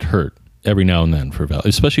certainly can't hurt every now and then for value,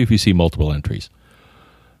 especially if you see multiple entries.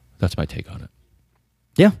 That's my take on it.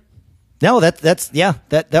 Yeah. No,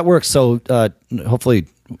 that works. So hopefully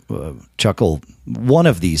Chuck one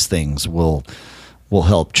of these things will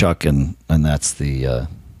help Chuck, and that's the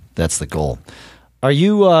goal. Are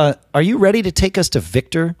you ready to take us to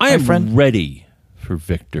Victor? I am ready for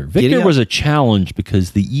Victor. Victor was a challenge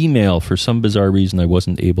because the email, for some bizarre reason, I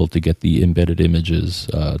wasn't able to get the embedded images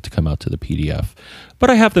to come out to the PDF.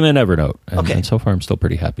 But I have them in Evernote. And so far I'm still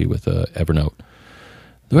pretty happy with Evernote.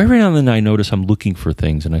 Though every now and then I notice I'm looking for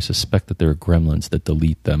things and I suspect that there are gremlins that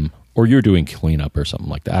delete them. Or you're doing cleanup or something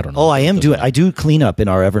like that. I don't know. Oh, I do cleanup in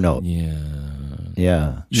our Evernote.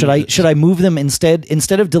 Yeah. Should I move them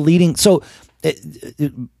instead of deleting? So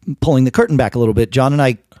pulling the curtain back a little bit, John and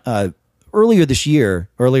I earlier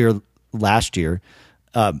last year.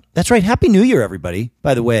 That's right. Happy New Year, everybody.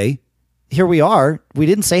 By the way, here we are. We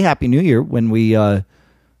didn't say Happy New Year when we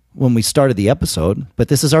started the episode, but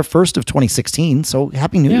this is our first of 2016. So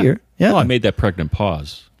Happy New Year. Yeah. Well, I made that pregnant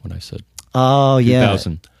pause when I said,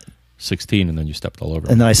 2016, and then you stepped all over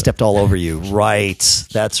me. And then I stepped all over you. Right.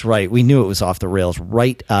 That's right. We knew it was off the rails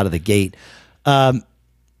right out of the gate.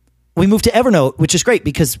 We moved to Evernote, which is great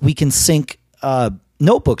because we can sync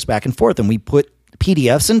notebooks back and forth, and we put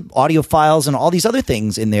PDFs and audio files and all these other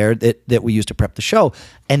things in there that we use to prep the show.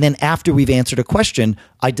 And then after we've answered a question,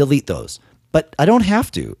 I delete those. But I don't have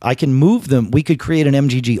to. I can move them. We could create an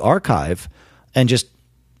MGG archive and just,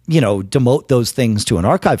 demote those things to an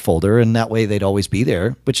archive folder, and that way they'd always be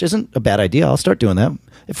there, which isn't a bad idea. I'll start doing that.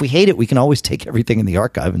 If we hate it, we can always take everything in the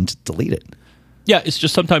archive and just delete it. Yeah, it's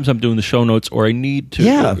just sometimes I'm doing the show notes or I need to.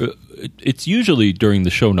 Yeah. It's usually during the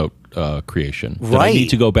show note creation. Right. I need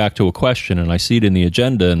to go back to a question and I see it in the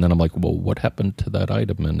agenda and then I'm like, well, what happened to that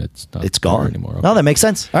item? And it's gone anymore. Okay. No, that makes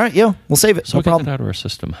sense. All right, we'll save it. So no problem. Get that out of our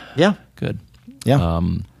system. Yeah. Good. Yeah.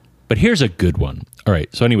 But here's a good one. All right.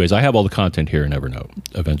 So anyways, I have all the content here in Evernote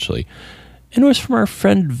eventually. And it was from our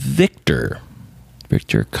friend Victor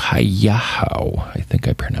Kayahau. I think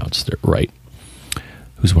I pronounced it right.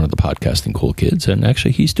 who's one of the podcasting cool kids, and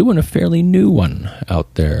actually he's doing a fairly new one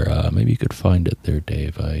out there. Maybe you could find it there,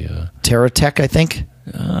 Dave. TerraTech, I think.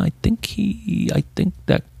 I think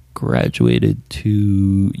that graduated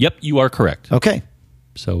to. Yep, you are correct. Okay.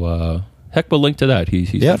 So, heck, we'll link to that.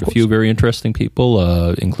 He's of a few very interesting people,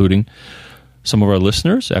 including some of our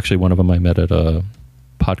listeners. Actually, one of them I met at a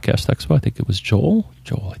podcast expo. I think it was Joel.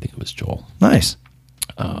 I think it was Joel. Nice.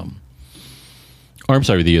 Or I'm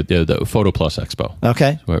sorry, the Photo Plus Expo.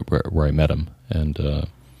 Okay. Where I met him. And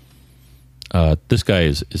this guy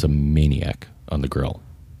is a maniac on the grill.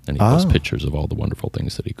 And he posts pictures of all the wonderful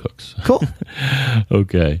things that he cooks. Cool.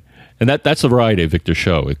 Okay. And that's the variety of Victor's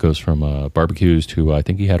show. It goes from barbecues to, I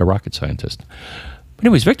think he had a rocket scientist. But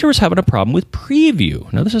anyways, Victor was having a problem with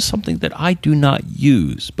Preview. Now, this is something that I do not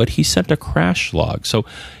use, but he sent a crash log. So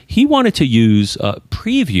he wanted to use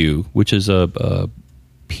Preview, which is a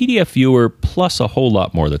PDF viewer plus a whole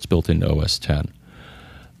lot more that's built into OS X.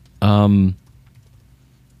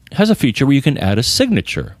 Has a feature where you can add a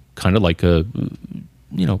signature, kind of like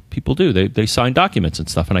people do. They sign documents and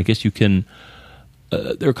stuff, and I guess you can.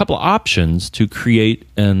 There are a couple of options to create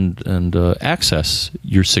and access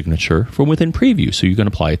your signature from within Preview, so you can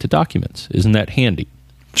apply it to documents. Isn't that handy?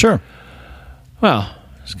 Sure. Well,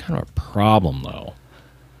 there's kind of a problem though.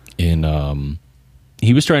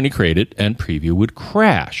 He was trying to create it, and Preview would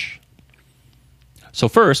crash. So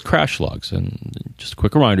first, crash logs. And just a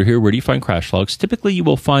quick reminder here, where do you find crash logs? Typically, you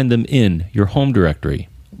will find them in your home directory,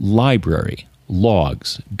 library,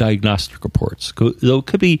 logs, diagnostic reports. It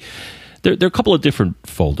could be, there are a couple of different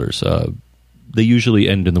folders. They usually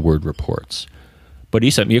end in the word reports. But he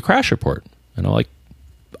sent me a crash report. And I'm like,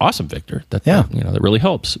 awesome, Victor. That really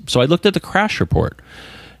helps. So I looked at the crash report.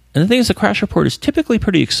 And the thing is, the crash report is typically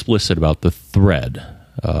pretty explicit about the thread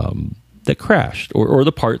that crashed or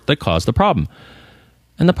the part that caused the problem.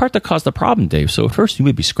 And the part that caused the problem, Dave, so at first you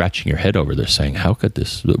may be scratching your head over there saying, how could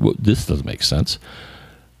this doesn't make sense.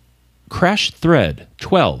 Crash thread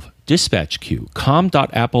 12, dispatch queue,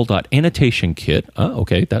 com.apple.annotation kit.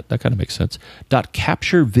 Okay, that kind of makes sense.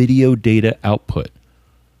 .capture video data output.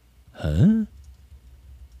 Huh?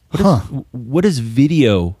 What does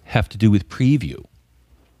video have to do with Preview?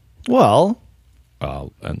 Well,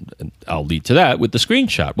 and I'll lead to that with the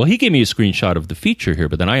screenshot. Well, he gave me a screenshot of the feature here,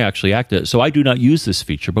 but then I actually acted. So I do not use this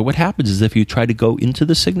feature. But what happens is if you try to go into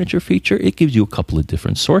the signature feature, it gives you a couple of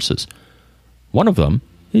different sources. One of them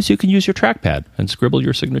is you can use your trackpad and scribble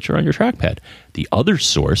your signature on your trackpad. The other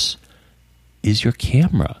source is your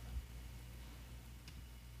camera.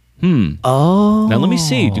 Oh. Now, let me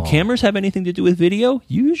see. Do cameras have anything to do with video?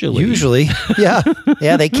 Usually. Yeah.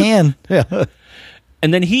 Yeah, they can. Yeah.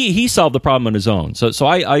 And then he solved the problem on his own. So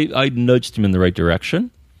I nudged him in the right direction,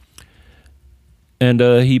 and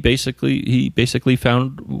he basically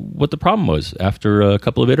found what the problem was after a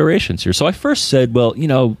couple of iterations here. So I first said, well,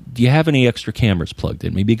 do you have any extra cameras plugged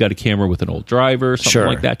in? Maybe you got a camera with an old driver,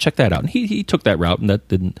 something like that. Check that out. And he took that route, and that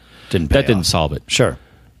didn't solve it. Sure.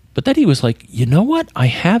 But then he was like, you know what? I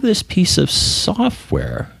have this piece of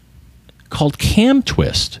software called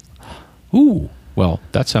CamTwist. Ooh. Well,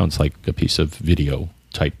 that sounds like a piece of video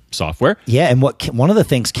type software. Yeah, and one of the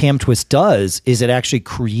things CamTwist does is it actually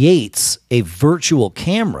creates a virtual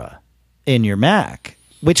camera in your Mac,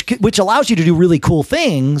 which allows you to do really cool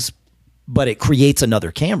things, but it creates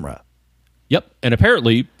another camera. Yep, and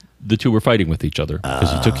apparently the two were fighting with each other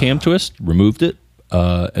because he took CamTwist, removed it,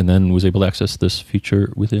 and then was able to access this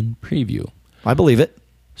feature within Preview. I believe it.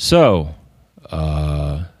 So,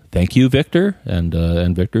 thank you, Victor, and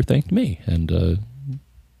Victor thanked me, and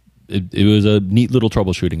it was a neat little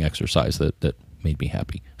troubleshooting exercise that made me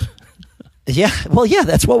happy. Yeah, well, yeah,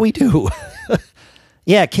 that's what we do.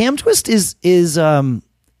 Yeah, CamTwist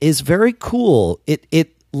is very cool.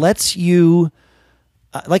 It lets you,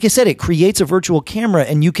 like I said, it creates a virtual camera,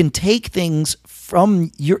 and you can take things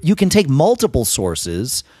from you can take multiple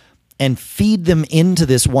sources and feed them into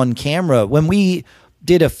this one camera. When we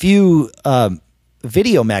did a few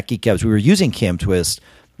video Mac Geek Gabs, we were using CamTwist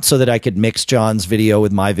so that I could mix John's video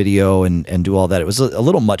with my video and do all that. It was a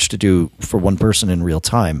little much to do for one person in real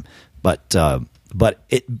time, but a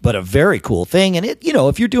very cool thing. And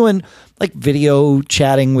if you're doing like video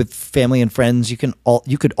chatting with family and friends, you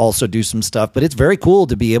could also do some stuff. But it's very cool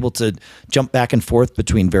to be able to jump back and forth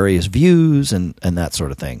between various views and that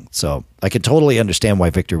sort of thing. So I could totally understand why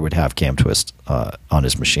Victor would have CamTwist on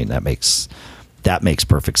his machine. That makes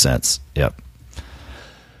perfect sense. Yep.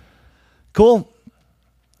 Cool.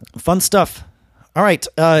 Fun stuff. All right.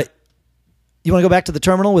 You want to go back to the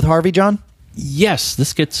terminal with Harvey, John? Yes,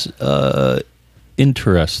 this gets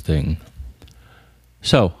interesting.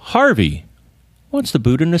 So, Harvey wants to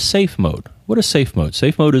boot in a safe mode. what is safe mode?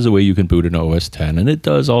 Safe mode is a way you can boot an OS 10, and it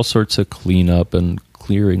does all sorts of cleanup and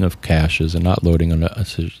clearing of caches and not loading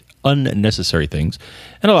unnecessary things.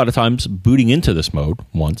 And a lot of times, booting into this mode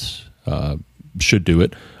once should do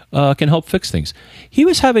it, can help fix things. He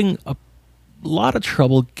was having a lot of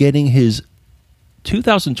trouble getting his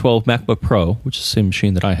 2012 MacBook Pro, which is the same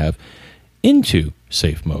machine that I have, into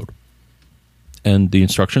safe mode. And the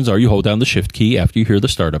instructions are you hold down the shift key after you hear the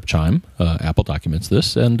startup chime. Apple documents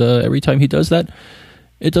this, and every time he does that,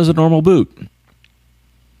 it does a normal boot.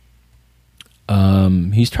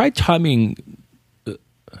 He's tried timing. I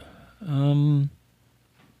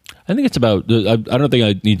think it's about. I don't think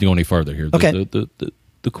I need to go any farther here. Okay.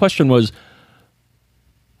 The question was.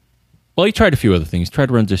 Well, he tried a few other things. He tried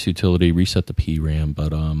to run this utility, reset the PRAM,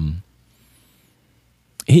 but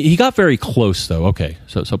he got very close, though. Okay,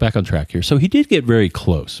 so back on track here. So he did get very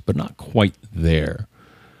close, but not quite there.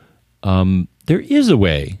 There is a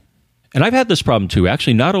way, and I've had this problem too.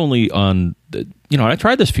 Actually, not only on I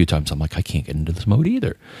tried this a few times. I'm like, I can't get into this mode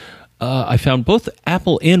either. I found both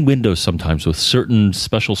Apple and Windows sometimes with certain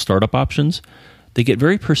special startup options, they get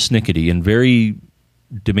very persnickety and very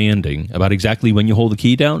demanding about exactly when you hold the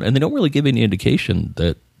key down, and they don't really give any indication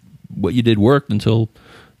that what you did worked until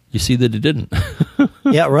you see that it didn't.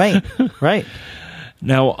 Yeah, right.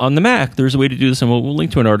 Now, on the Mac, there's a way to do this, and we'll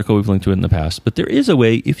link to an article we've linked to it in the past, but there is a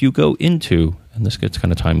way if you go into, and this gets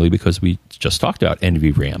kind of timely because we just talked about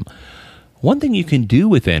NVRAM. One thing you can do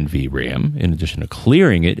with NVRAM, in addition to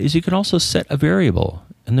clearing it, is you can also set a variable.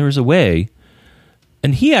 And there is a way,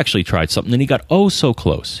 and he actually tried something, and he got so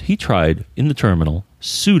close. He tried, in the terminal,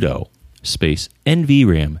 sudo space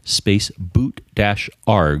NVRAM space boot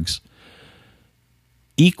 -args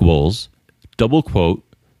equals double quote,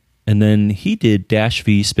 and then he did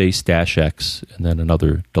 -v space -x, and then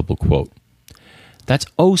another double quote. That's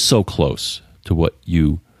so close to what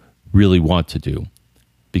you really want to do,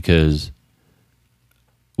 because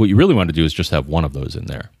what you really want to do is just have one of those in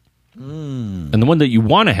there. And the one that you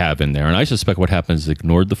want to have in there, and I suspect what happens is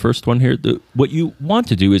ignored the first one here. What you want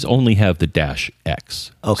to do is only have the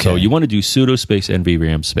 -x. Okay. So you want to do sudo space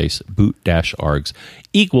NVRAM space boot -args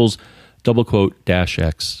equals double quote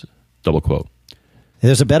 -x double quote.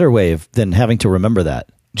 There's a better way than having to remember that.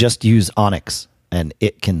 Just use Onyx, and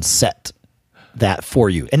it can set that for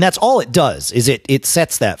you. And that's all it does, is it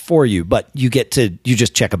sets that for you, but you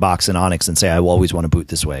just check a box in Onyx and say, I will always want to boot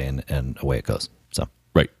this way, and away it goes. So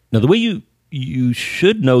right. Now, the way you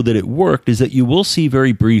should know that it worked is that you will see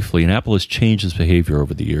very briefly, and Apple has changed its behavior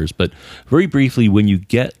over the years, but very briefly when you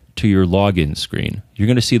get to your login screen, you're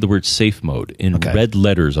going to see the word safe mode in red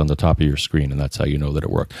letters on the top of your screen, and that's how you know that it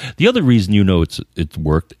worked. The other reason you know it's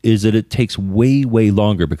worked is that it takes way, way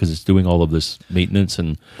longer because it's doing all of this maintenance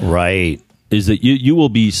and is that you will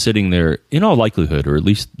be sitting there in all likelihood, or at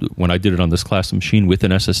least when I did it on this class machine with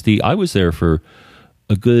an SSD, I was there for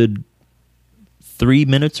a good 3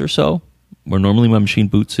 minutes or so, where normally my machine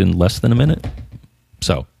boots in less than a minute.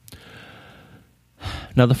 So,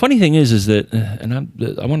 now the funny thing is that, and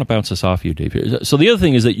I want to bounce this off you, Dave, here. So the other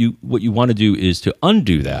thing is that what you want to do is to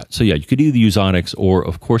undo that. So yeah, you could either use Onyx, or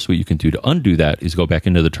of course what you can do to undo that is go back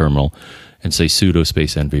into the terminal and say sudo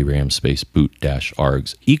space NVRAM space boot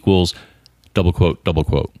 -args equals double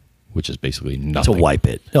quote, which is basically nothing. To wipe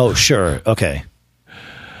it. Oh, sure. Okay.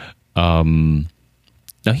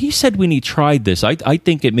 Now, he said when he tried this, I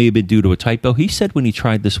think it may have been due to a typo. He said when he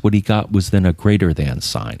tried this, what he got was then a greater than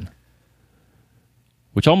sign,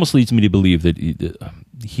 which almost leads me to believe that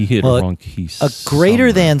he hit a wrong key. A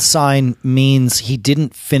greater than sign means he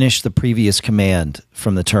didn't finish the previous command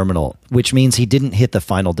from the terminal, which means he didn't hit the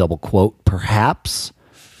final double quote, perhaps.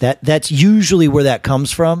 That's usually where that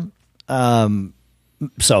comes from.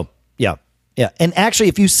 So, yeah. And actually,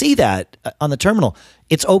 if you see that on the terminal,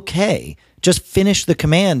 it's okay. Just finish the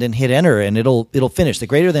command and hit enter, and it'll finish. The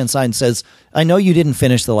greater than sign says, I know you didn't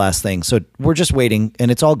finish the last thing, so we're just waiting, and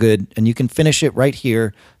it's all good, and you can finish it right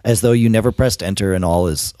here as though you never pressed enter, and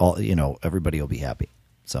everybody will be happy.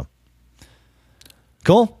 So,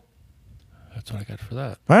 cool. That's what I got for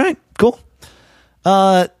that. All right, cool.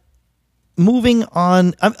 Moving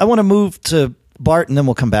on, I want to move to Bart, and then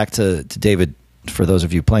we'll come back to David, for those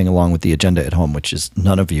of you playing along with the agenda at home, which is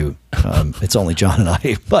none of you. It's only John and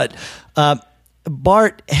I. But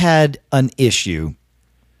Bart had an issue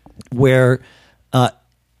where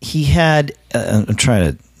he had I'm trying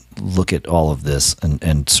to look at all of this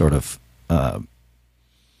and sort of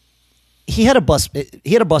he had a bus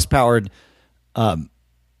powered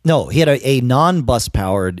he had a non-bus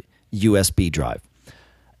powered USB drive,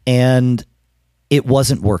 and it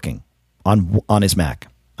wasn't working on his Mac.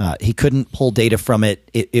 He couldn't pull data from it.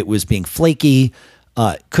 It was being flaky.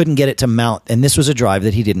 couldn't get it to mount. And this was a drive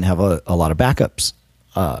that he didn't have a lot of backups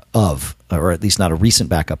of, or at least not a recent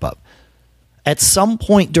backup of. At some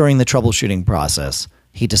point during the troubleshooting process,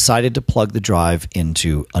 he decided to plug the drive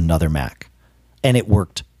into another Mac, and it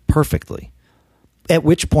worked perfectly. At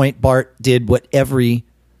which point, Bart did what every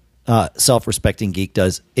self-respecting geek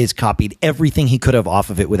does, is copied everything he could have off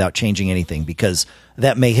of it without changing anything, because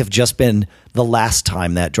that may have just been the last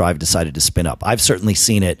time that drive decided to spin up. I've certainly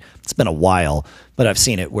seen it. It's been a while, but I've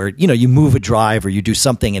seen it where, you move a drive or you do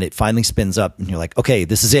something and it finally spins up and you're like, okay,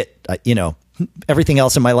 this is it. Everything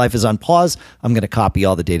else in my life is on pause. I'm going to copy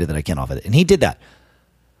all the data that I can off of it. And he did that.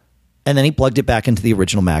 And then he plugged it back into the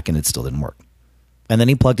original Mac and it still didn't work. And then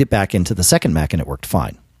he plugged it back into the second Mac and it worked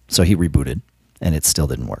fine. So he rebooted and it still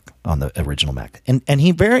didn't work on the original Mac. And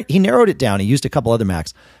he narrowed it down. He used a couple other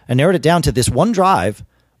Macs and narrowed it down to this one drive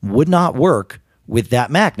would not work with that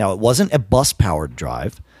Mac. Now, it wasn't a bus-powered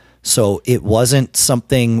drive, so it wasn't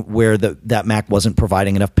something where that Mac wasn't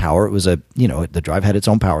providing enough power. It was the drive had its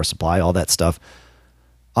own power supply, all that stuff.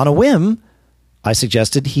 On a whim, I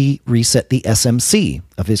suggested he reset the SMC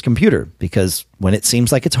of his computer, because when it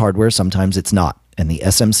seems like it's hardware, sometimes it's not. And the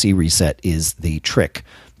SMC reset is the trick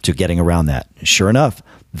to getting around that. Sure enough,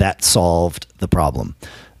 that solved the problem.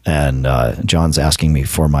 And John's asking me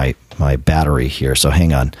for my battery here, so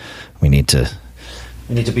hang on. We need to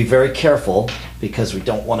be very careful because we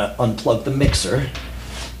don't want to unplug the mixer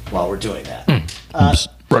while we're doing that. I'm just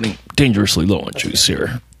running dangerously low on juice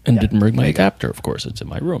here, and didn't bring my adapter. Of course, it's in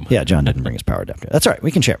my room. Yeah, John didn't bring his power adapter. That's all right.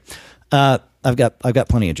 We can share. I've got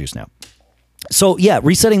plenty of juice now. So yeah,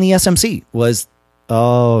 resetting the SMC was.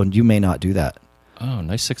 Oh, you may not do that. Oh,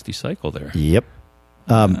 nice 60 cycle there. Yep.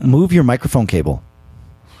 Move your microphone cable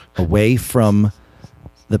away from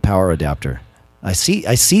the power adapter. I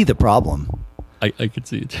see the problem. I could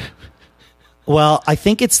see it. Well, I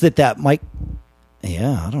think it's that mic.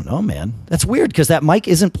 Yeah, I don't know, man. That's weird because that mic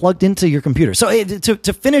isn't plugged into your computer. So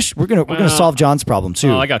to finish, we're gonna solve John's problem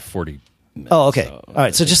too. Oh, I got 40 minutes. Oh, okay. All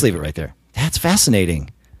right, so just leave it right there. That's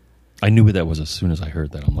fascinating. I knew what that was as soon as I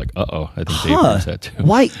heard that. I'm like, I think Dave knows that too.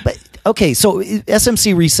 Why? But okay, so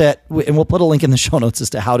SMC reset, and we'll put a link in the show notes as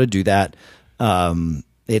to how to do that.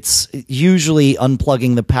 It's usually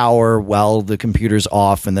unplugging the power while the computer's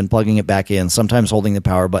off, and then plugging it back in. Sometimes holding the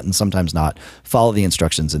power button, sometimes not. Follow the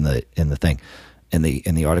instructions in the thing, in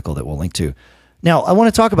the article that we'll link to. Now, I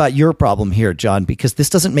want to talk about your problem here, John, because this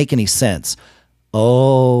doesn't make any sense.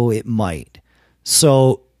 Oh, it might.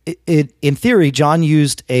 So, in theory, John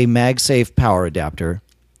used a MagSafe power adapter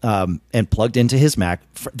and plugged into his Mac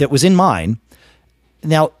that was in mine.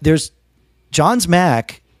 Now, John's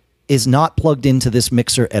Mac is not plugged into this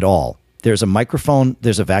mixer at all. There's a microphone.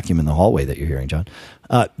 There's a vacuum in the hallway that you're hearing, John.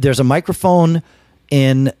 There's a microphone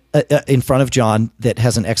in front of John that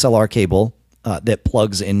has an XLR cable that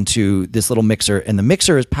plugs into this little mixer, and the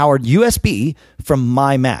mixer is powered USB from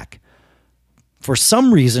my Mac. For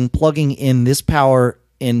some reason, plugging in this power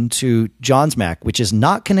into John's Mac, which is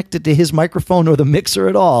not connected to his microphone or the mixer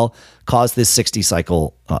at all, caused this 60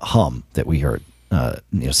 cycle hum that we heard.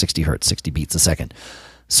 60 hertz, 60 beats a second.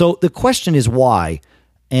 So the question is why?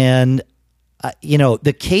 And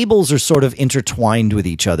the cables are sort of intertwined with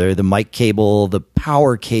each other. The mic cable, the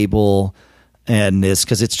power cable, and this,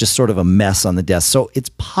 because it's just sort of a mess on the desk. So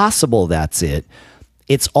it's possible that's it.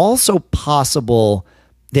 It's also possible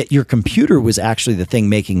that your computer was actually the thing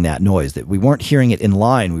making that noise, that we weren't hearing it in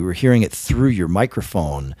line. We were hearing it through your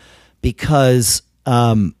microphone because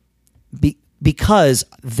the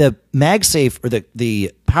MagSafe, or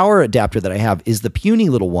the power adapter that I have, is the puny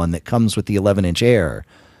little one that comes with the 11-inch Air.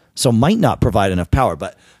 So might not provide enough power.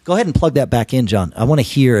 But go ahead and plug that back in, John. I want to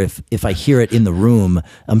hear if I hear it in the room.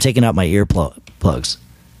 I'm taking out my ear plugs.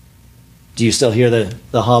 Do you still hear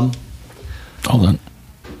the hum? Hold on.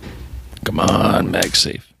 Come on,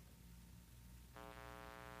 MagSafe.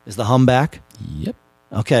 Is the hum back? Yep.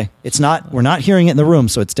 Okay. It's not. We're not hearing it in the room,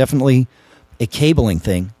 so it's definitely a cabling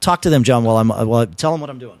thing. Talk to them, John, while tell them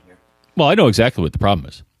what I'm doing here. Well, I know exactly what the problem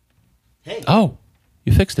is. Hey. Oh,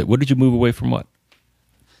 you fixed it. What did you move away from what?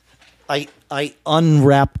 I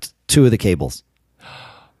unwrapped two of the cables.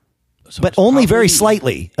 So but only very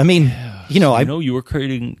slightly. I mean, I know you were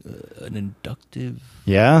creating an inductive.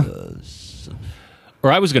 Yeah.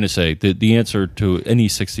 Or I was going to say that the answer to any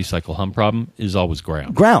 60 cycle hum problem is always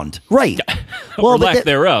ground. Ground, right. Or lack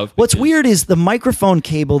thereof. What's weird is the microphone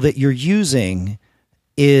cable that you're using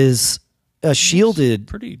is a shielded.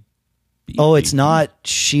 Pretty. Oh, it's not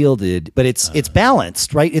shielded, but it's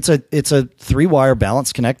balanced, right? It's a 3-wire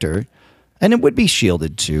balanced connector, and it would be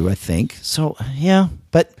shielded too, I think. So yeah,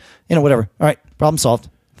 but whatever. All right, problem solved.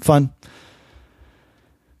 Fun.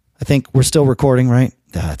 I think we're still recording, right?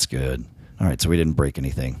 That's good. All right, so we didn't break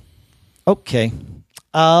anything. Okay.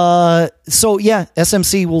 So yeah,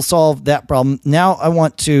 SMC will solve that problem. Now I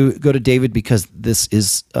want to go to David because this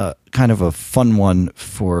is kind of a fun one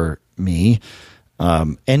for me,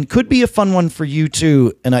 and could be a fun one for you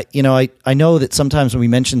too. And I know that sometimes when we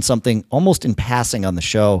mention something almost in passing on the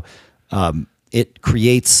show, it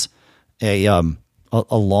creates a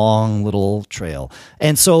long little trail.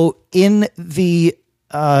 And so in the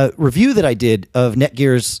review that I did of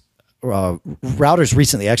Netgear's routers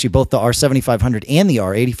recently, actually both the R7500 and the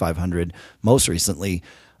R8500 most recently,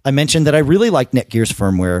 I mentioned that I really like Netgear's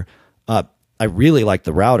firmware. I really like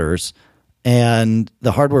the routers, and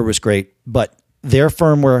the hardware was great, but their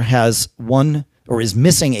firmware has is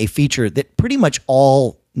missing a feature that pretty much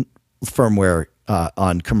all firmware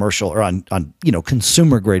on commercial or on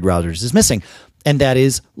consumer grade routers is missing, and that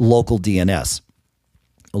is local DNS.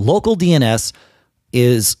 Local DNS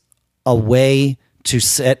is a way to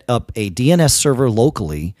set up a DNS server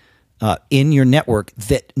locally in your network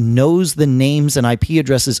that knows the names and IP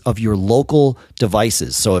addresses of your local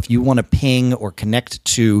devices. So if you want to ping or connect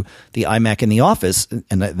to the iMac in the office,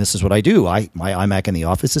 and this is what I do, my iMac in the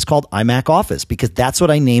office is called iMac Office because that's what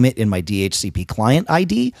I name it in my DHCP client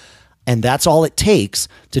ID, and that's all it takes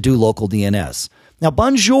to do local DNS. Now,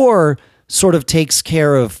 Bonjour sort of takes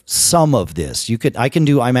care of some of this. I can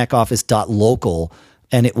do iMacOffice.local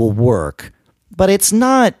and it will work, but it's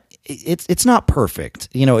not perfect.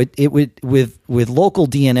 It would with local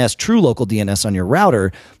DNS, true local DNS on your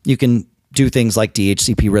router, you can do things like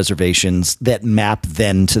DHCP reservations that map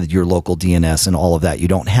then to your local DNS and all of that. You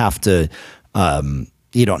don't have to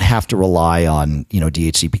rely on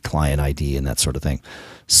DHCP client ID and that sort of thing.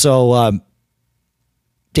 So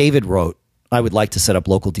David wrote, I would like to set up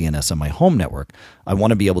local DNS on my home network. I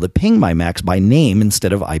want to be able to ping my Macs by name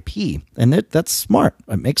instead of IP. And that's smart.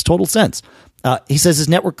 It makes total sense. He says his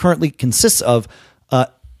network currently consists of a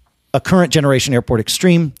current generation Airport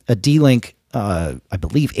Extreme, a D-Link, I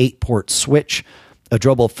believe 8-port switch, a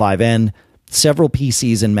Drobo 5N, several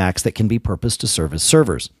PCs and Macs that can be purposed to serve as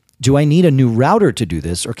servers. Do I need a new router to do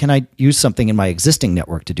this, or can I use something in my existing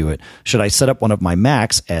network to do it? Should I set up one of my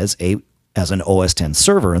Macs as an OS X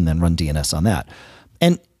server and then run DNS on that?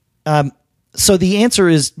 And so the answer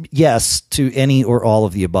is yes to any or all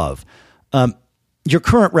of the above. Your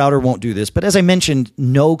current router won't do this, but as I mentioned,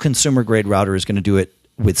 no consumer grade router is going to do it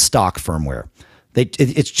with stock firmware.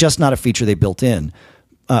 It's just not a feature they built in.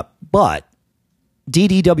 But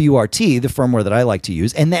DDWRT, the firmware that I like to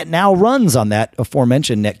use, and that now runs on that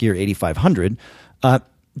aforementioned Netgear 8500,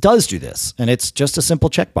 does do this. And it's just a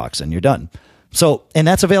simple checkbox and you're done. So, and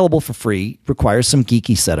that's available for free, requires some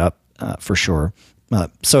geeky setup for sure.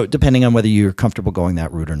 So depending on whether you're comfortable going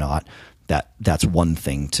that route or not, that's one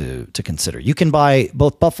thing to consider. You can buy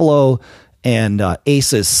both Buffalo and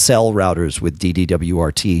Asus cell routers with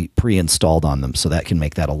DDWRT pre-installed on them, so that can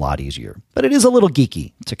make that a lot easier. But it is a little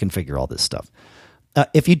geeky to configure all this stuff.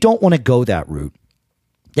 If you don't want to go that route,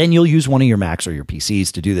 then you'll use one of your Macs or your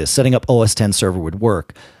PCs to do this. Setting up OS X server would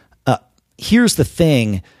work. Here's the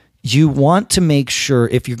thing. You want to make sure,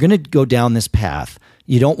 if you're going to go down this path,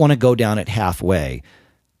 you don't want to go down it halfway.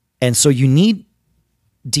 And so you need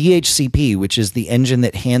DHCP, which is the engine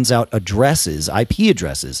that hands out addresses, IP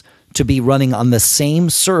addresses, to be running on the same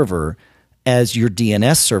server as your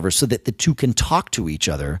DNS server so that the two can talk to each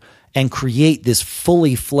other and create this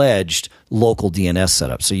fully fledged local DNS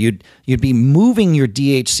setup. So you'd be moving your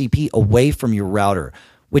DHCP away from your router,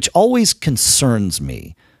 which always concerns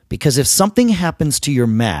me, because if something happens to your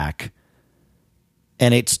Mac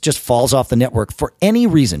and it just falls off the network for any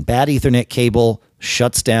reason, bad Ethernet cable,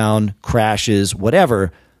 shuts down, crashes,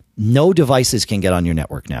 whatever, no devices can get on your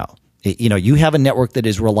network now. You have a network that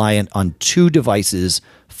is reliant on two devices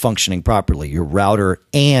functioning properly, your router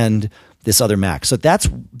and this other Mac. So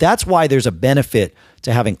that's why there's a benefit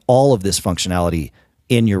to having all of this functionality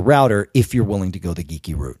in your router if you're willing to go the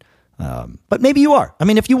geeky route. But maybe you are. I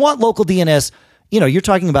mean, if you want local DNS, you're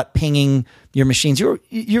talking about pinging your machines. You're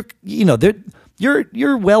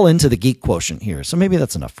well into the geek quotient here. So maybe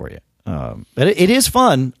that's enough for you. But it is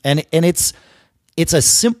fun, and it's a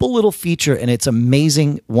simple little feature, and it's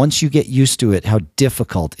amazing once you get used to it how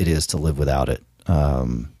difficult it is to live without it.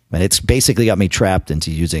 And it's basically got me trapped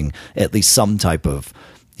into using at least some type of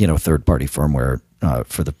third-party firmware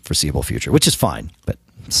for the foreseeable future, which is fine, but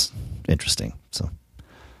it's interesting. So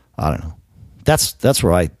I don't know. That's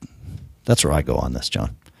where I go on this,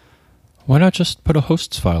 John. Why not just put a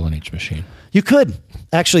hosts file on each machine? You could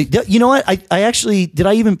actually. You know what? I actually did.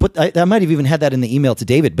 I even put. I might have even had that in the email to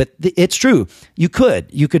David. But it's true. You could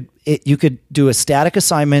do a static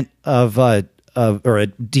assignment of or a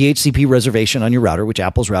DHCP reservation on your router, which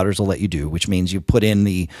Apple's routers will let you do, which means you put in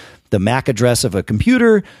the MAC address of a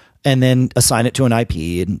computer and then assign it to an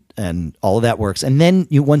IP, and all of that works. And then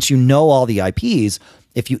once you know all the IPs,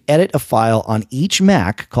 if you edit a file on each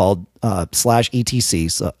Mac called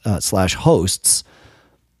 /etc/hosts,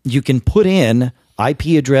 you can put in IP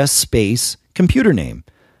address space computer name.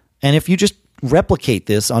 And if you just replicate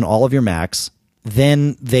this on all of your Macs,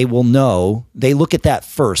 then they will know. They look at that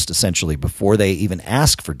first, essentially, before they even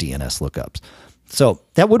ask for DNS lookups. So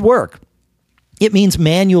that would work. It means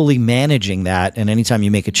manually managing that, and anytime you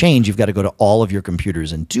make a change, you've got to go to all of your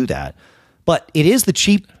computers and do that. But it is the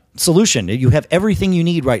cheap solution. You have everything you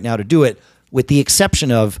need right now to do it, with the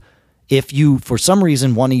exception of if you, for some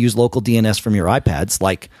reason, want to use local DNS from your iPads,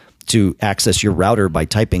 like to access your router by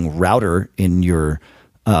typing router in your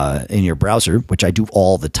browser, which I do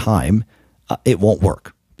all the time, it won't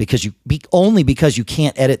work because only because you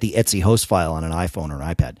can't edit the Etsy host file on an iPhone or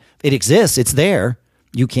an iPad. It exists. It's there.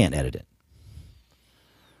 You can't edit it.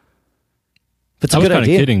 That's a good idea. I was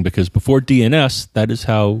kind of kidding, because before DNS, that is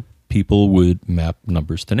how people would map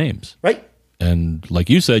numbers to names. Right. And like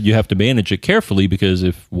you said, you have to manage it carefully, because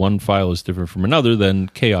if one file is different from another, then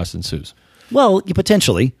chaos ensues. Well,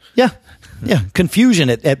 potentially. Yeah. Yeah. Confusion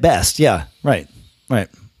at best. Yeah. Right. Right.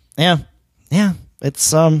 Yeah. Yeah.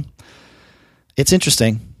 It's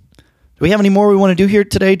interesting. Do we have any more we want to do here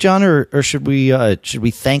today, John, or should we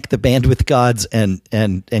thank the bandwidth gods and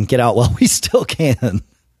get out while we still can?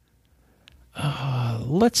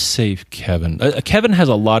 Let's save Kevin. Kevin has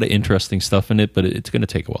a lot of interesting stuff in it, but it's going to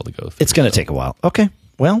take a while to go through. It's going to take a while. Okay.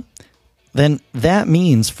 Well, then that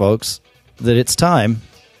means, folks, that it's time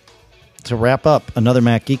to wrap up another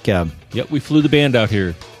Mac Geek Gab. Yep, we flew the band out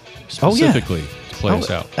here specifically to play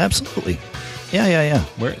us out. Absolutely. Yeah.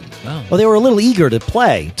 Well, they were a little eager to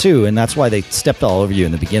play, too, and that's why they stepped all over you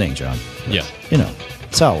in the beginning, John. Yeah.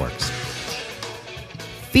 That's how it works.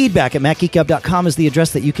 Feedback at MacGeekGab.com is the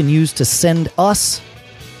address that you can use to send us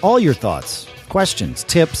all your thoughts, questions,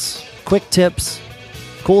 tips, quick tips,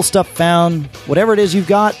 cool stuff found, whatever it is you've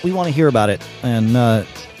got, we want to hear about it. And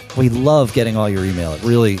we love getting all your email.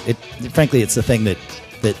 Frankly, it's the thing that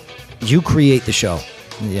you create the show.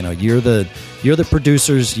 You're the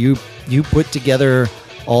producers. You put together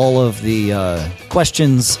all of the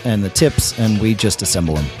questions and the tips, and we just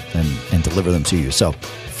assemble them and deliver them to you. So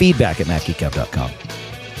feedback at MacGeekGab.com.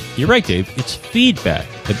 You're right, Dave. It's feedback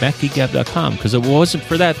at MacGeekGab.com, because if it wasn't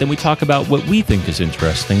for that, then we talk about what we think is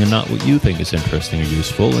interesting and not what you think is interesting or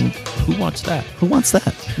useful. And who wants that? Who wants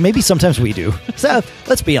that? Maybe sometimes we do. So,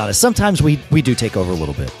 let's be honest. Sometimes we do take over a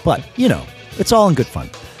little bit. But, it's all in good fun.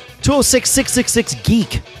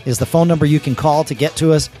 206-666-GEEK is the phone number you can call to get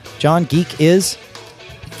to us. John, Geek is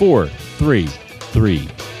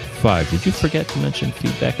 4335. Did you forget to mention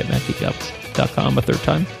feedback at MacGeekGab.com a third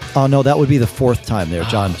time? Oh, no, that would be the fourth time there,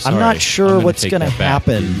 John. I'm not sure what's going to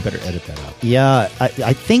happen. You better edit that out. Yeah,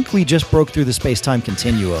 I think we just broke through the space-time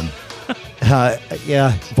continuum.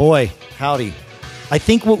 Yeah, boy, howdy. I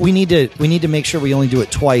think what we need to make sure we only do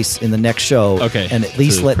it twice in the next show. Okay, and at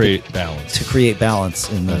least create balance. To create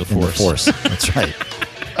balance in the force. That's right.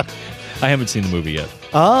 I haven't seen the movie yet.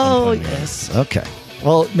 Oh, yes. Okay.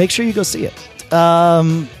 Well, make sure you go see it.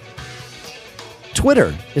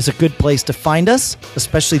 Twitter is a good place to find us,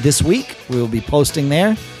 especially this week. We will be posting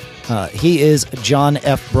there. He is John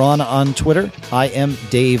F. Braun on Twitter. I am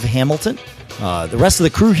Dave Hamilton. The rest of the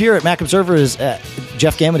crew here at Mac Observer is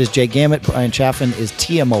Jeff Gamet is Jay Gamet. Brian Chaffin is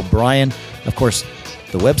T.M. O'Brien. Of course,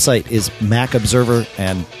 the website is Mac Observer,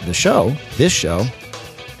 and this show,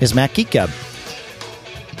 is Mac Geek Gab.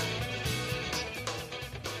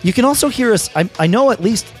 You can also hear us. I know at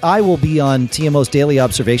least I will be on TMO's Daily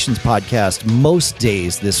Observations podcast most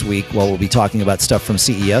days this week while we'll be talking about stuff from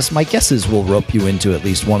CES. My guesses will rope you into at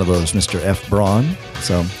least one of those, Mr. F. Braun.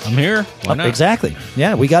 So I'm here. Why not? Exactly.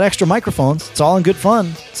 Yeah, we got extra microphones. It's all in good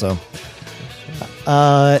fun. So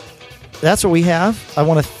that's what we have. I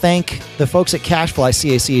want to thank the folks at Cachefly,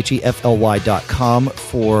 CACHEFLY.com,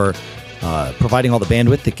 for providing all the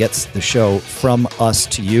bandwidth that gets the show from us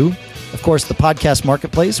to you. Of course, the podcast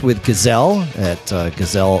marketplace with Gazelle at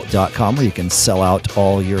gazelle.com, where you can sell off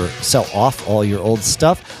all your old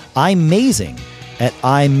stuff. iMazing at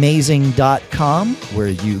imazing.com, where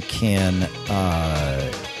you can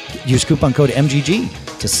use coupon code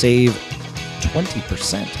MGG to save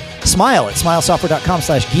 20%. Smile at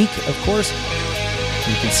smilesoftware.com/geek, of course.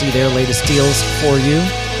 You can see their latest deals for you.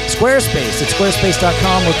 Squarespace at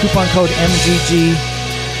squarespace.com, where coupon code MGG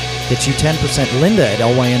gets you 10%. Linda at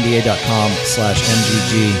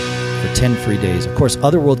lynda.com/MGG for 10 free days. Of course,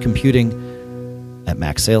 Otherworld Computing at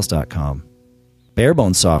macsales.com.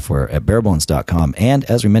 Barebones Software at barebones.com. And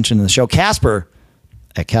as we mentioned in the show, Casper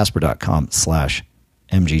at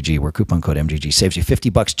casper.com/MGG, where coupon code MGG saves you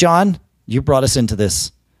 $50. John, you brought us into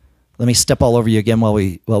this. Let me step all over you again while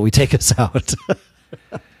we take us out.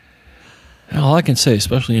 All I can say,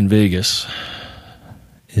 especially in Vegas,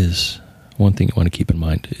 is one thing you want to keep in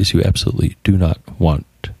mind is you absolutely do not want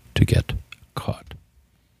to get caught.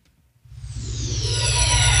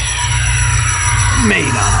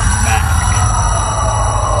 Made up.